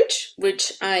research,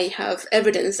 which I have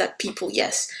evidence that people,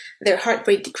 yes, their heart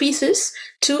rate decreases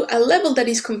to a level that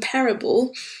is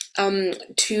comparable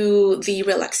to the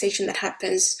relaxation that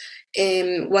happens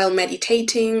while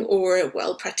meditating or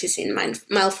while practicing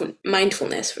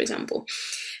mindfulness, for example.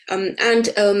 And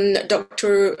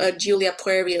Dr. Julia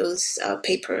Puerio's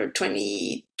paper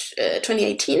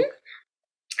 2018,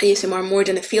 ASMR More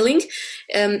Than a Feeling.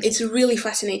 It's a really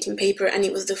fascinating paper, and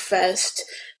it was the first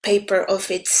paper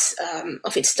of its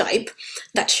type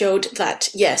that showed that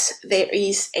yes, there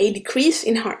is a decrease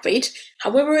in heart rate.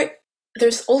 However,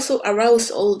 there's also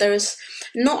arousal. There's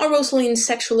no arousal in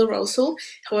sexual arousal.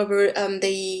 However,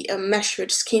 they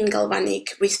measured skin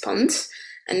galvanic response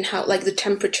and how, like, the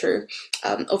temperature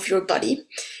of your body,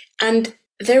 and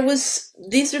there was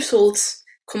these results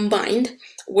combined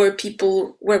where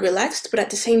people were relaxed, but at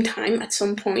the same time, at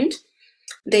some point,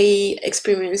 they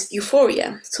experienced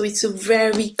euphoria. So it's a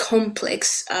very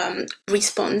complex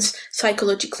response,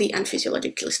 psychologically and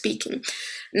physiologically speaking.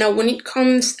 Now, when it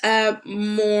comes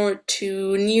more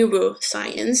to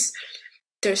neuroscience,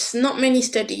 there's not many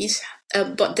studies,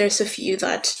 but there's a few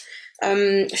that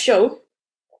show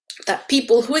that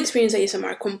people who experience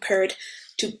ASMR compared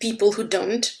to people who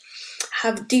don't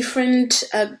have different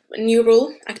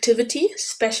neural activity,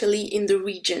 especially in the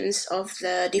regions of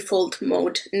the default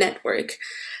mode network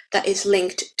that is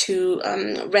linked to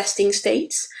resting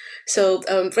states. So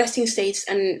resting states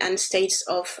and states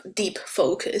of deep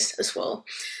focus as well.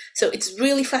 So it's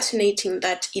really fascinating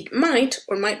that it might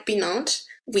or might be not,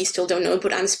 we still don't know,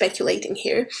 but I'm speculating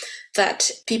here, that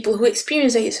people who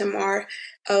experience ASMR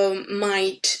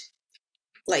might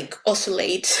like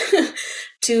oscillate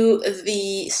to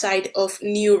the side of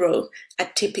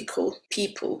neuroatypical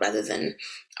people rather than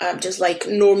just like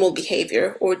normal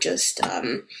behavior or just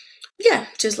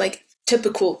just like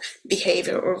typical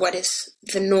behavior or what is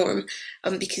the norm,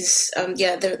 because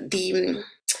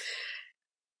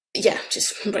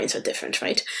just brains are different,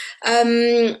 right?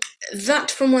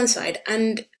 That from one side.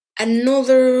 And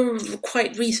another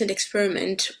quite recent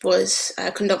experiment was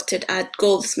conducted at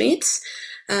Goldsmiths.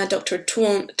 Dr.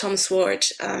 Tom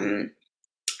Swart,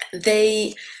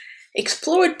 they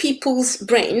explored people's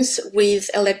brains with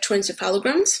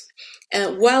electroencephalograms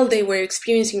while they were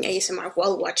experiencing ASMR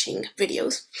while watching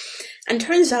videos. And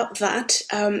turns out that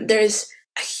there's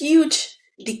a huge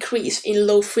decrease in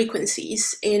low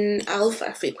frequencies in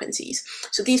alpha frequencies.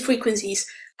 So these frequencies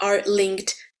are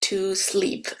linked to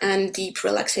sleep and deep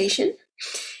relaxation.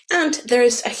 And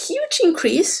there's a huge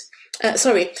increase,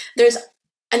 there's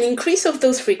an increase of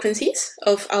those frequencies,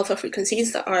 of alpha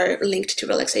frequencies that are linked to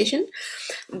relaxation.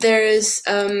 There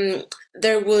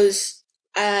was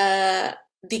a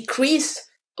decrease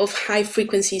of high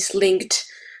frequencies linked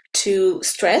to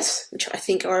stress, which I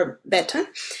think are beta.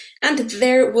 And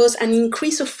there was an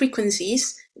increase of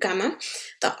frequencies, gamma,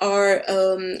 that are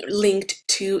linked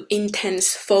to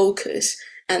intense focus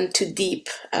and to deep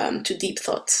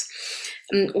thoughts,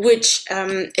 which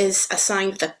is a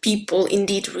sign that people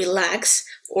indeed relax,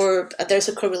 or there's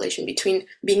a correlation between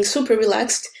being super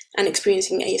relaxed and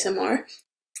experiencing ASMR,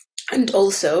 and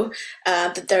also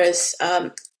that there is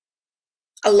a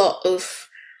lot of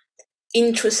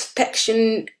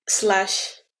introspection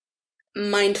 /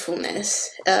 mindfulness,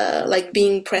 like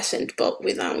being present but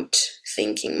without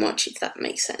thinking much, if that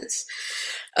makes sense.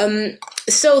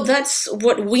 So that's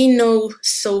what we know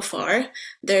so far.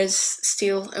 There's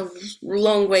still a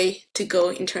long way to go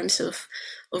in terms of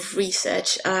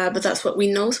research, but that's what we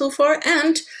know so far.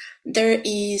 And there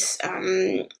is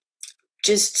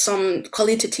just some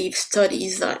qualitative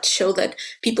studies that show that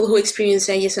people who experience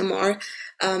ASMR,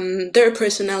 their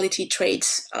personality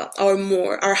traits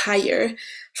are higher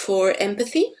for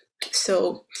empathy.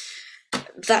 So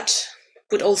that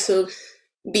would also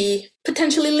be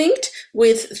potentially linked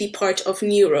with the part of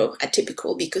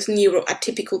neuroatypical, because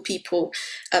neuroatypical people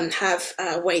have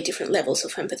way different levels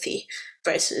of empathy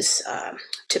versus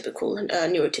typical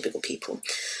neurotypical people.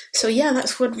 So yeah,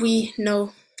 that's what we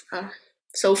know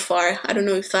so far. I don't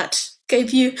know if that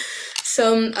gave you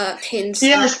some hints.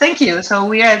 Yes, thank you. So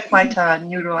we are quite a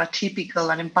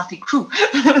neuroatypical and empathic crew.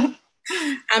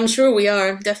 I'm sure we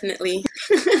are, definitely.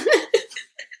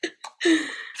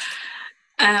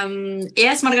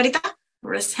 Yes, Margarita,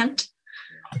 raise hand.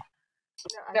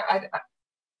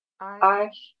 No,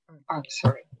 I'm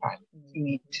sorry. I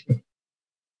need to.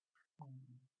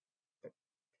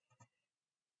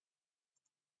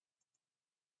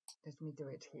 Let me do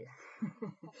it here.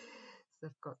 So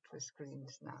I've got two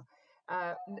screens now.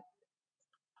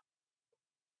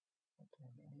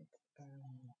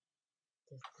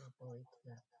 Just to avoid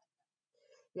that.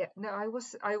 Yeah, no, I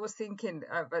was thinking,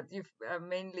 but you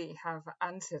mainly have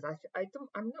answered.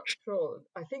 I'm not sure.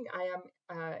 I think I am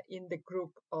in the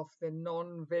group of the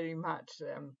non very much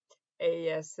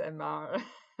ASMR,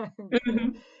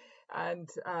 and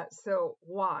so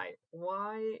why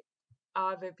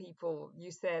are there people?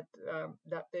 You said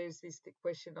that there's this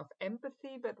question of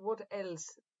empathy, but what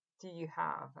else do you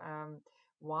have?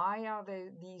 Why are there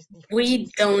these different?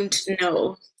 We don't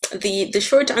know. The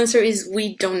short answer is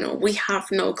we don't know. We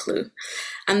have no clue.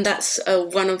 And that's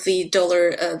one of the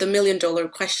 $1 million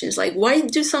questions. Like, why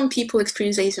do some people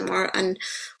experience ASMR and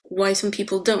why some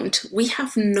people don't? We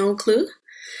have no clue.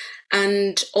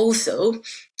 And also,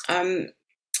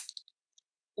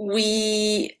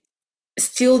 we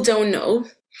still don't know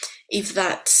if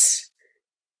that's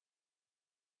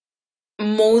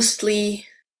mostly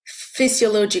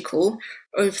physiological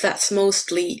or if that's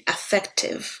mostly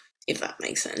affective, if that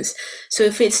makes sense. So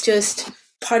if it's just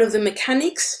part of the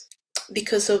mechanics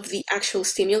because of the actual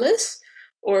stimulus,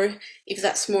 or if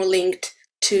that's more linked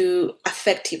to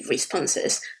affective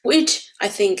responses, which I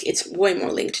think it's way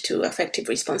more linked to affective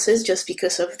responses just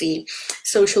because of the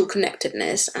social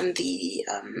connectedness and the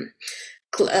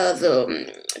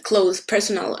close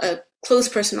personal close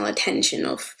personal attention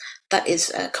of that is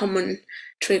a common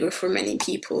trigger for many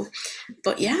people.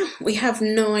 But yeah, we have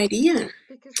no idea.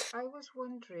 Because I was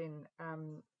wondering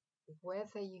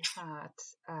whether you had,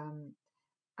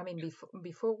 I mean,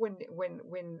 before when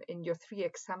in your 3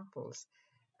 examples,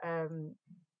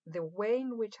 the way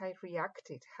in which I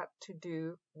reacted had to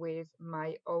do with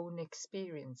my own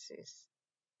experiences.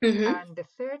 Mm-hmm. And the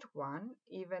third one,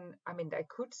 even, I mean, I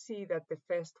could see that the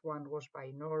first one was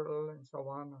binaural and so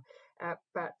on,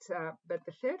 but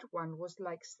the third one was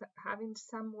like having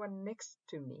someone next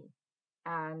to me,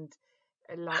 and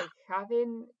like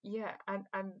having, yeah, and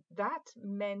that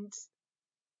meant,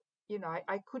 you know,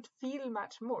 I could feel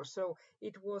much more. So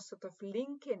it was sort of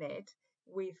linking it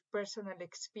with personal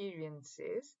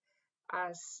experiences,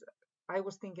 as I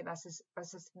was thinking as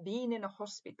being in a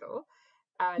hospital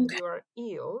and Okay. you're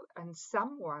ill and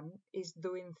someone is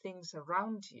doing things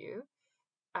around you,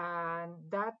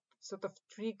 and that sort of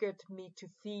triggered me to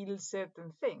feel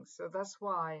certain things. So that's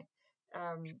why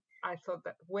I thought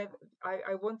that whether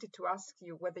I wanted to ask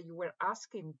you whether you were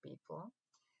asking people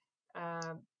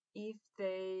um, if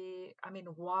they, I mean,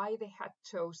 why they had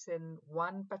chosen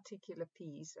one particular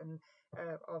piece and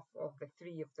of the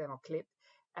 3 of them, or clip,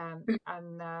 and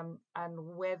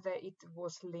whether it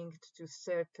was linked to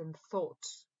certain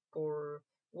thoughts or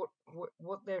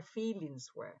what their feelings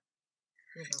were.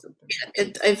 You know.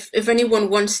 If anyone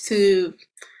wants to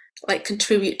like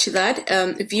contribute to that,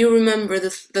 if you remember the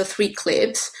 3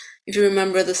 clips, if you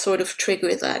remember the sort of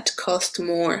trigger that caused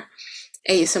more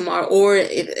ASMR, or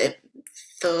if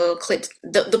the clip,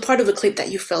 the part of the clip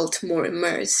that you felt more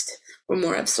immersed or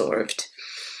more absorbed.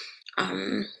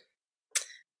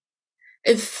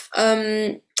 If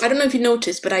I don't know if you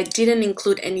noticed, but I didn't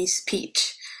include any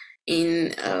speech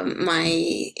in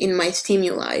my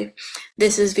stimuli.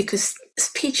 This is because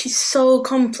speech is so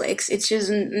complex. It's just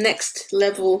next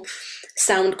level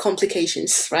sound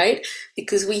complications, right?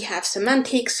 Because we have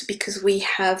semantics, because we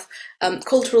have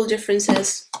cultural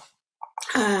differences,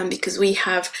 because we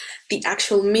have the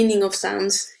actual meaning of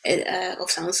sounds,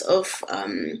 of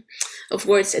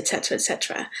words, etc.,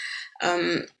 etc.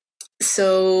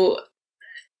 So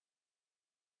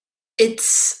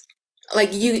it's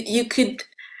like you could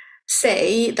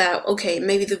say that, okay,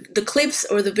 maybe the clips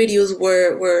or the videos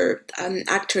where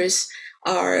actors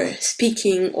are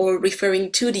speaking or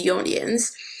referring to the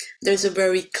audience, there's a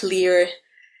very clear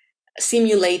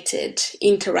simulated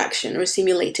interaction or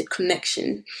simulated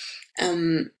connection.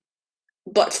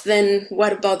 But then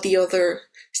what about the other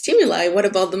stimuli? What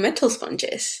about the metal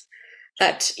sponges?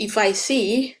 That if I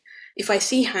see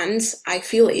hands, I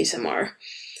feel ASMR.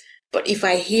 But if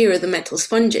I hear the metal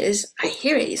sponges, I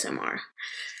hear ASMR.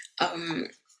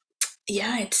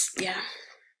 It's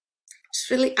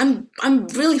really, I'm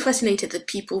really fascinated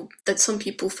that some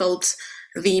people felt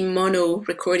the mono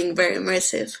recording very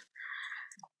immersive.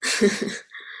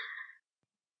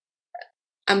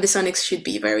 Ambisonics should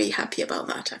be very happy about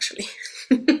that, actually.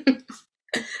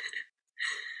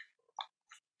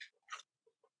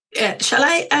 Shall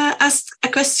I ask a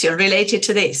question related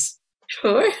to this?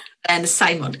 Sure. And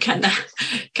Simon can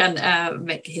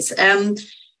make his.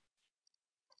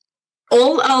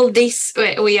 All this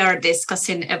we are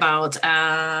discussing about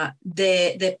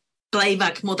the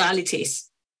playback modalities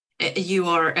you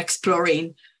are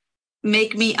exploring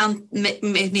make me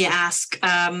ask.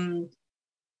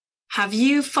 Have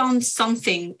you found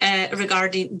something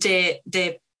regarding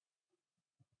the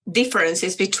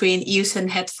differences between using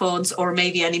headphones or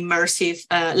maybe an immersive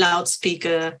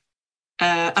loudspeaker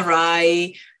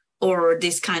array or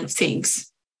these kind of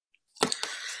things?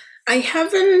 I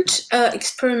haven't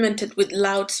experimented with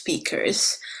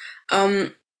loudspeakers.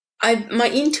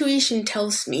 My intuition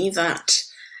tells me that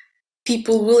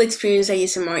people will experience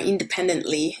ASMR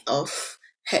independently of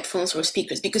headphones or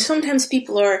speakers, because sometimes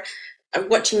people are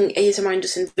watching ASMR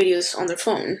inducent videos on their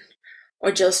phone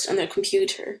or just on their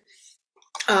computer.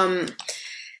 And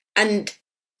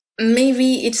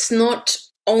maybe it's not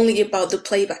only about the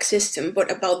playback system,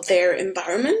 but about their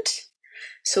environment.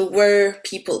 So where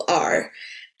people are.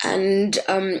 And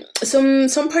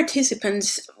some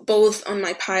participants, both on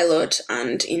my pilot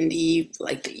and in the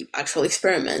actual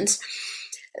experiments,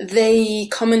 they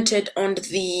commented on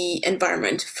the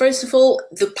environment. First of all,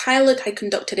 the pilot, I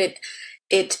conducted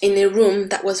it in a room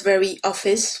that was very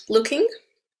office looking.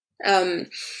 And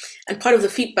part of the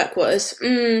feedback was,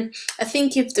 I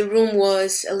think if the room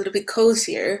was a little bit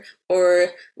cozier or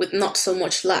with not so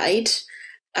much light,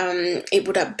 it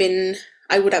would have been,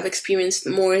 I would have experienced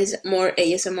more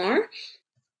ASMR.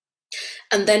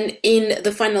 And then in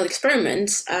the final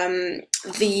experiments,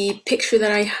 the picture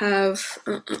that I have,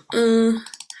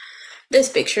 this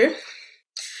picture,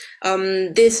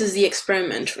 This is the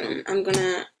experiment room. I'm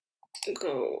gonna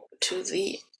go to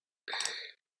the,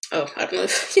 oh, I don't know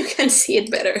if you can see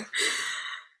it better.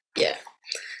 Yeah.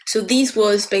 So this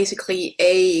was basically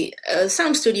a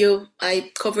sound studio.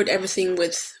 I covered everything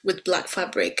with black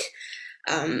fabric.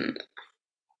 And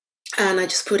I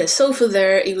just put a sofa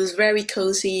there. It was very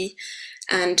cozy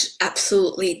and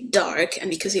absolutely dark. And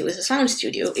because it was a sound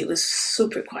studio, it was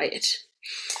super quiet.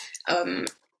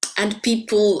 And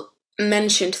people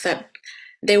mentioned that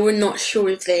they were not sure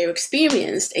if they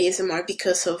experienced ASMR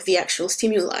because of the actual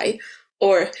stimuli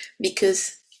or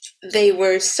because they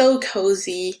were so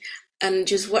cozy and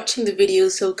just watching the video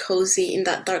so cozy in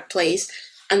that dark place,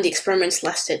 and the experiments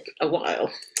lasted a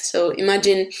while. So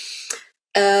imagine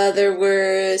there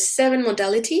were 7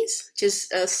 modalities,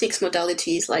 just 6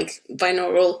 modalities like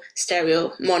binaural,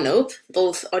 stereo, mono,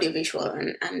 both audiovisual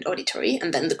and auditory,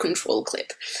 and then the control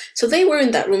clip. So they were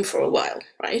in that room for a while,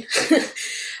 right?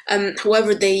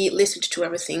 However, they listened to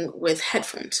everything with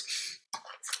headphones.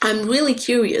 I'm really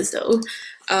curious though,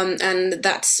 and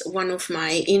that's one of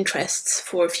my interests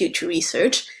for future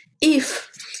research. If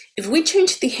we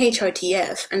change the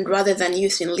HRTF and rather than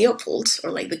using Leopold's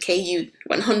or like the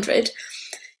KU100,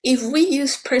 if we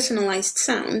use personalized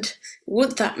sound,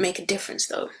 would that make a difference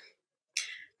though?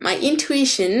 My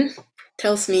intuition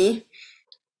tells me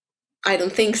I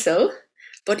don't think so,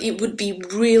 but it would be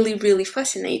really, really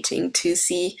fascinating to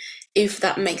see if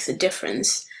that makes a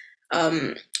difference.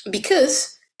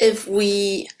 Because if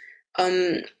we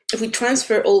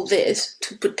transfer all this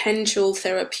to potential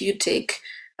therapeutic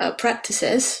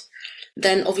practices,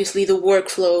 then obviously the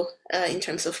workflow in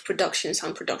terms of production,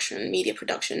 sound production, media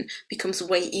production becomes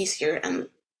way easier and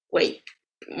way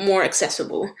more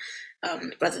accessible,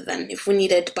 rather than if we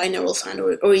needed binaural sound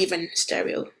or even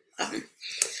stereo.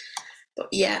 But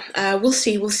yeah, we'll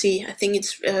see. I think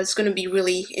it's going to be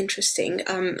really interesting.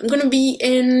 I'm going to be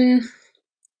in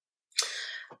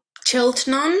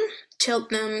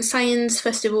Cheltenham Science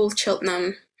Festival,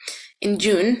 Cheltenham, in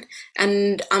June,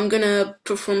 and I'm gonna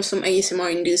perform some ASMR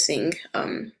inducing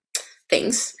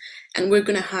things, and we're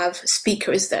gonna have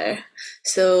speakers there.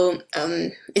 So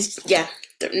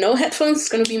no headphones. It's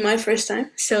gonna be my first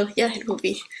time. So yeah, it will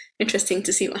be interesting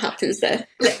to see what happens there.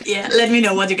 Let me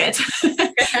know what you get.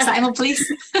 Simon, please.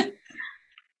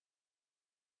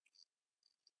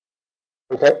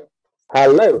 Okay.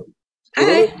 Hello.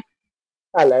 Hi.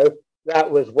 Hello.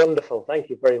 That was wonderful. Thank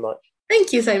you very much.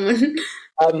 Thank you, Simon.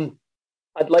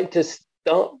 I'd like to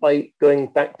start by going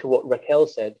back to what Raquel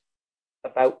said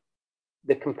about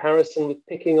the comparison with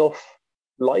picking off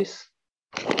lice.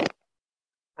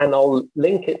 And I'll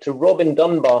link it to Robin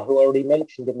Dunbar, who I already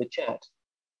mentioned in the chat.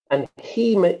 And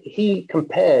he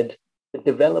compared the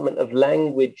development of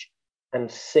language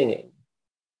and singing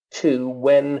to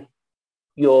when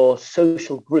your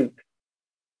social group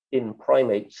in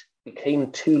primates became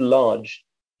too large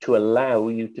to allow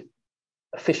you to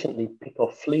efficiently pick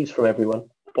off fleas from everyone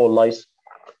or lice.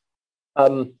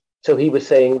 So he was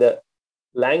saying that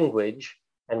language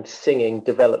and singing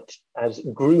developed as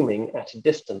grooming at a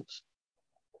distance.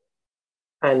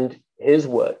 And his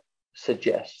work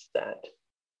suggests that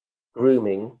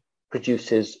grooming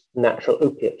produces natural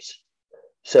opiates.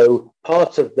 So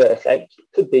part of the effect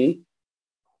could be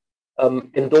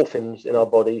endorphins in our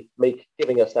body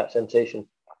giving us that sensation.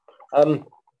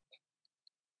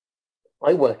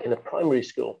 I work in a primary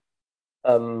school,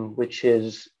 which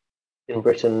is in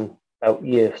Britain about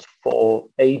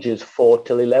ages 4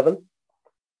 till 11.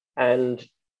 And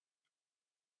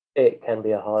it can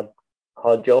be a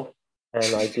hard job.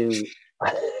 And I do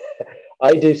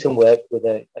I do some work with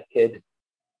a kid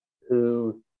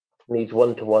who needs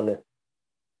one-to-one,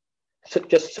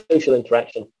 just social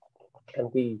interaction. And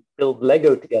we build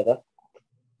Lego together.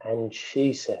 And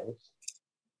she says,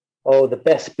 oh, the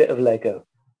best bit of Lego,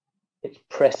 it's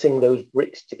pressing those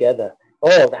bricks together.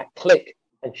 Oh, that click.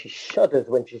 And she shudders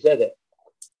when she said it.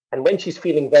 And when she's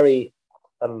feeling very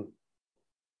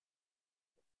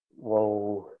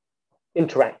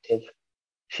interactive,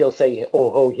 she'll say,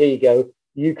 oh, here you go.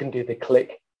 You can do the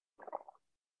click.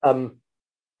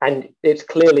 And it's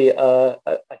clearly a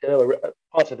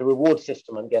part of the reward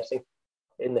system, I'm guessing,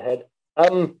 in the head.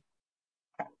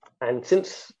 And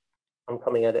since I'm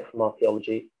coming at it from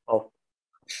archaeology, I'll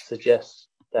suggest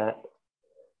that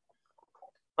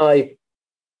I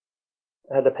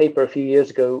had a paper a few years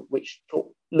ago which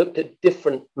looked at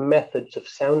different methods of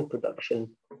sound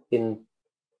production in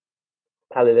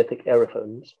Paleolithic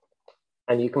aerophones.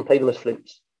 And you can play them as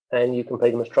flutes, and you can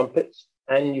play them as trumpets,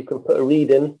 and you can put a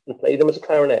reed in and play them as a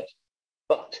clarinet.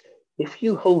 But if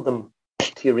you hold them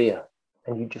to your ear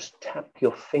and you just tap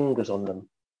your fingers on them,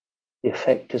 the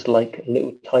effect is like a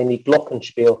little tiny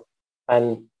glockenspiel,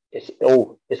 and it's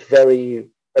very,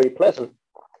 very pleasant.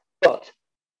 But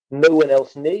no one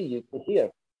else near you can hear,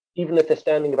 even if they're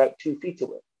standing about 2 feet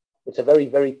away. It's a very,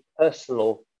 very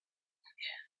personal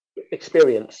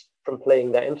experience from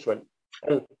playing that instrument.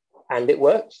 And it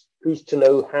works. Who's to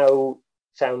know how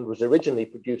sound was originally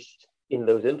produced in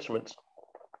those instruments?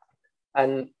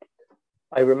 And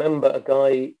I remember a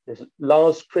guy,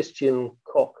 Lars Christian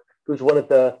Koch, who's one of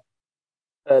the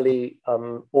early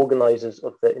organizers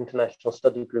of the International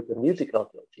Study Group of Music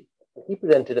Archaeology. He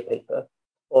presented a paper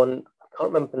on, I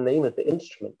can't remember the name of the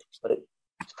instrument, but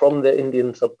it's from the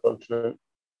Indian subcontinent.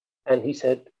 And he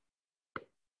said,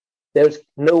 there's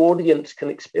no audience can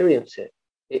experience it.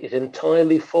 It is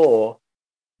entirely for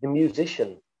the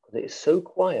musician, because it is so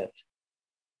quiet.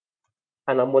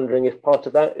 And I'm wondering if part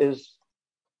of that is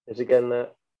again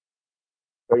that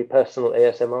very personal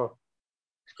ASMR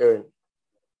experience.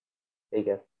 There you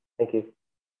go. Thank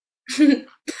you.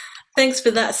 Thanks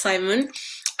for that, Simon.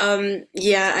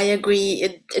 Yeah, I agree.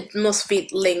 It must be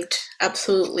linked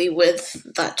absolutely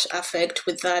with that affect,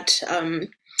 with that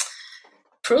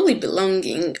probably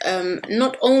belonging.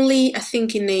 Not only, I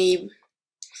think,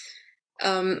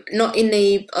 not in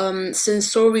a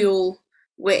sensorial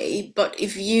way, but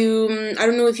if you, I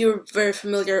don't know if you're very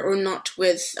familiar or not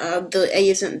with the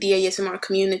ASMR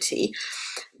community,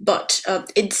 but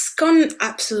it's gone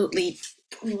absolutely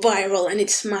viral and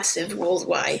it's massive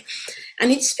worldwide,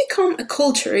 and it's become a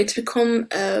culture. It's become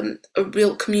a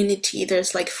real community.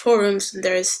 There's like forums, and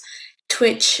there's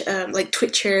Twitch, like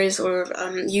Twitchers or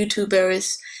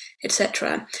YouTubers,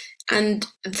 etc. And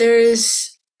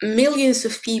there's millions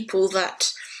of people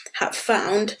that have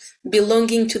found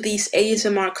belonging to this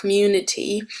ASMR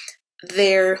community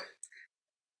their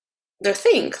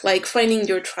thing, like finding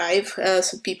your tribe.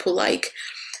 Some people like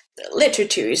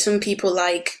literature, some people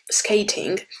like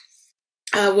skating,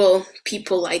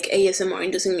 people like ASMR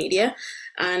in doing media,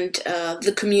 and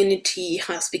the community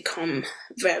has become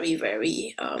very,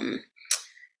 very,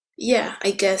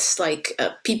 I guess like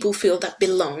people feel that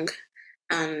belong,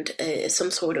 and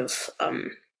some sort of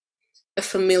a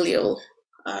familial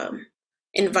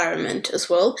environment as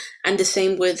well. And the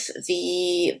same with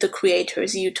the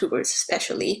creators, YouTubers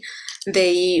especially.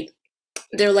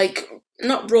 They're like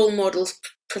not role models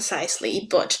precisely,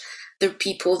 but they're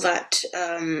people that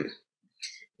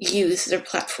use their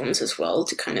platforms as well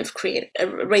to kind of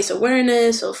raise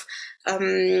awareness of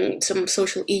some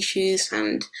social issues,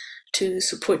 and to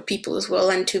support people as well,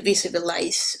 and to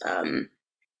visualize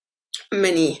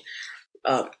many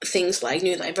things like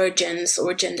neurodivergence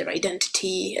or gender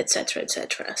identity, etc.,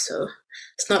 etc. So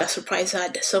it's not a surprise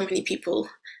that so many people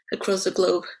across the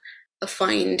globe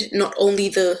find not only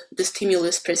the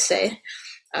stimulus per se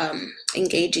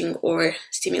engaging or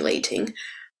stimulating,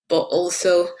 but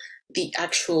also the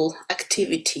actual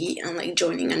activity and like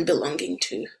joining and belonging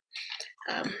to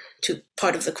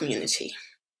part of the community.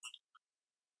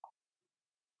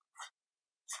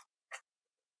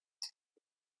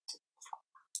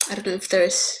 I don't know if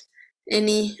there's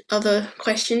any other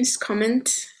questions,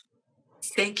 comments.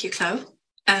 Thank you, Clau.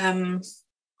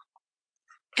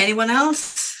 Anyone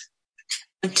else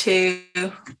want to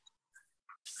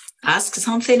ask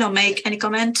something or make any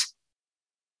comment?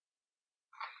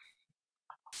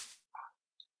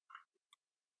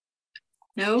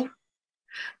 No?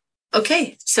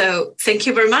 Okay, so thank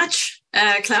you very much,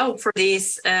 Clau, for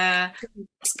this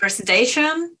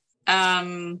presentation.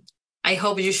 I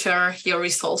hope you share your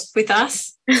results with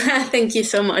us. Thank you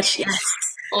so much. Yes.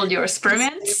 All your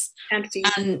experiments.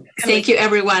 And thank you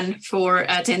everyone for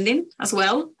attending as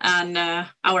well. And I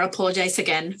will apologize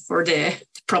again for the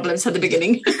problems at the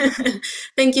beginning.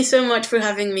 Thank you so much for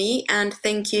having me. And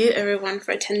thank you everyone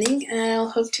for attending.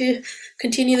 I'll hope to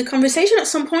continue the conversation at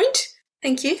some point.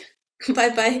 Thank you.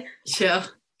 Bye-bye. Sure.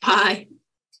 Bye.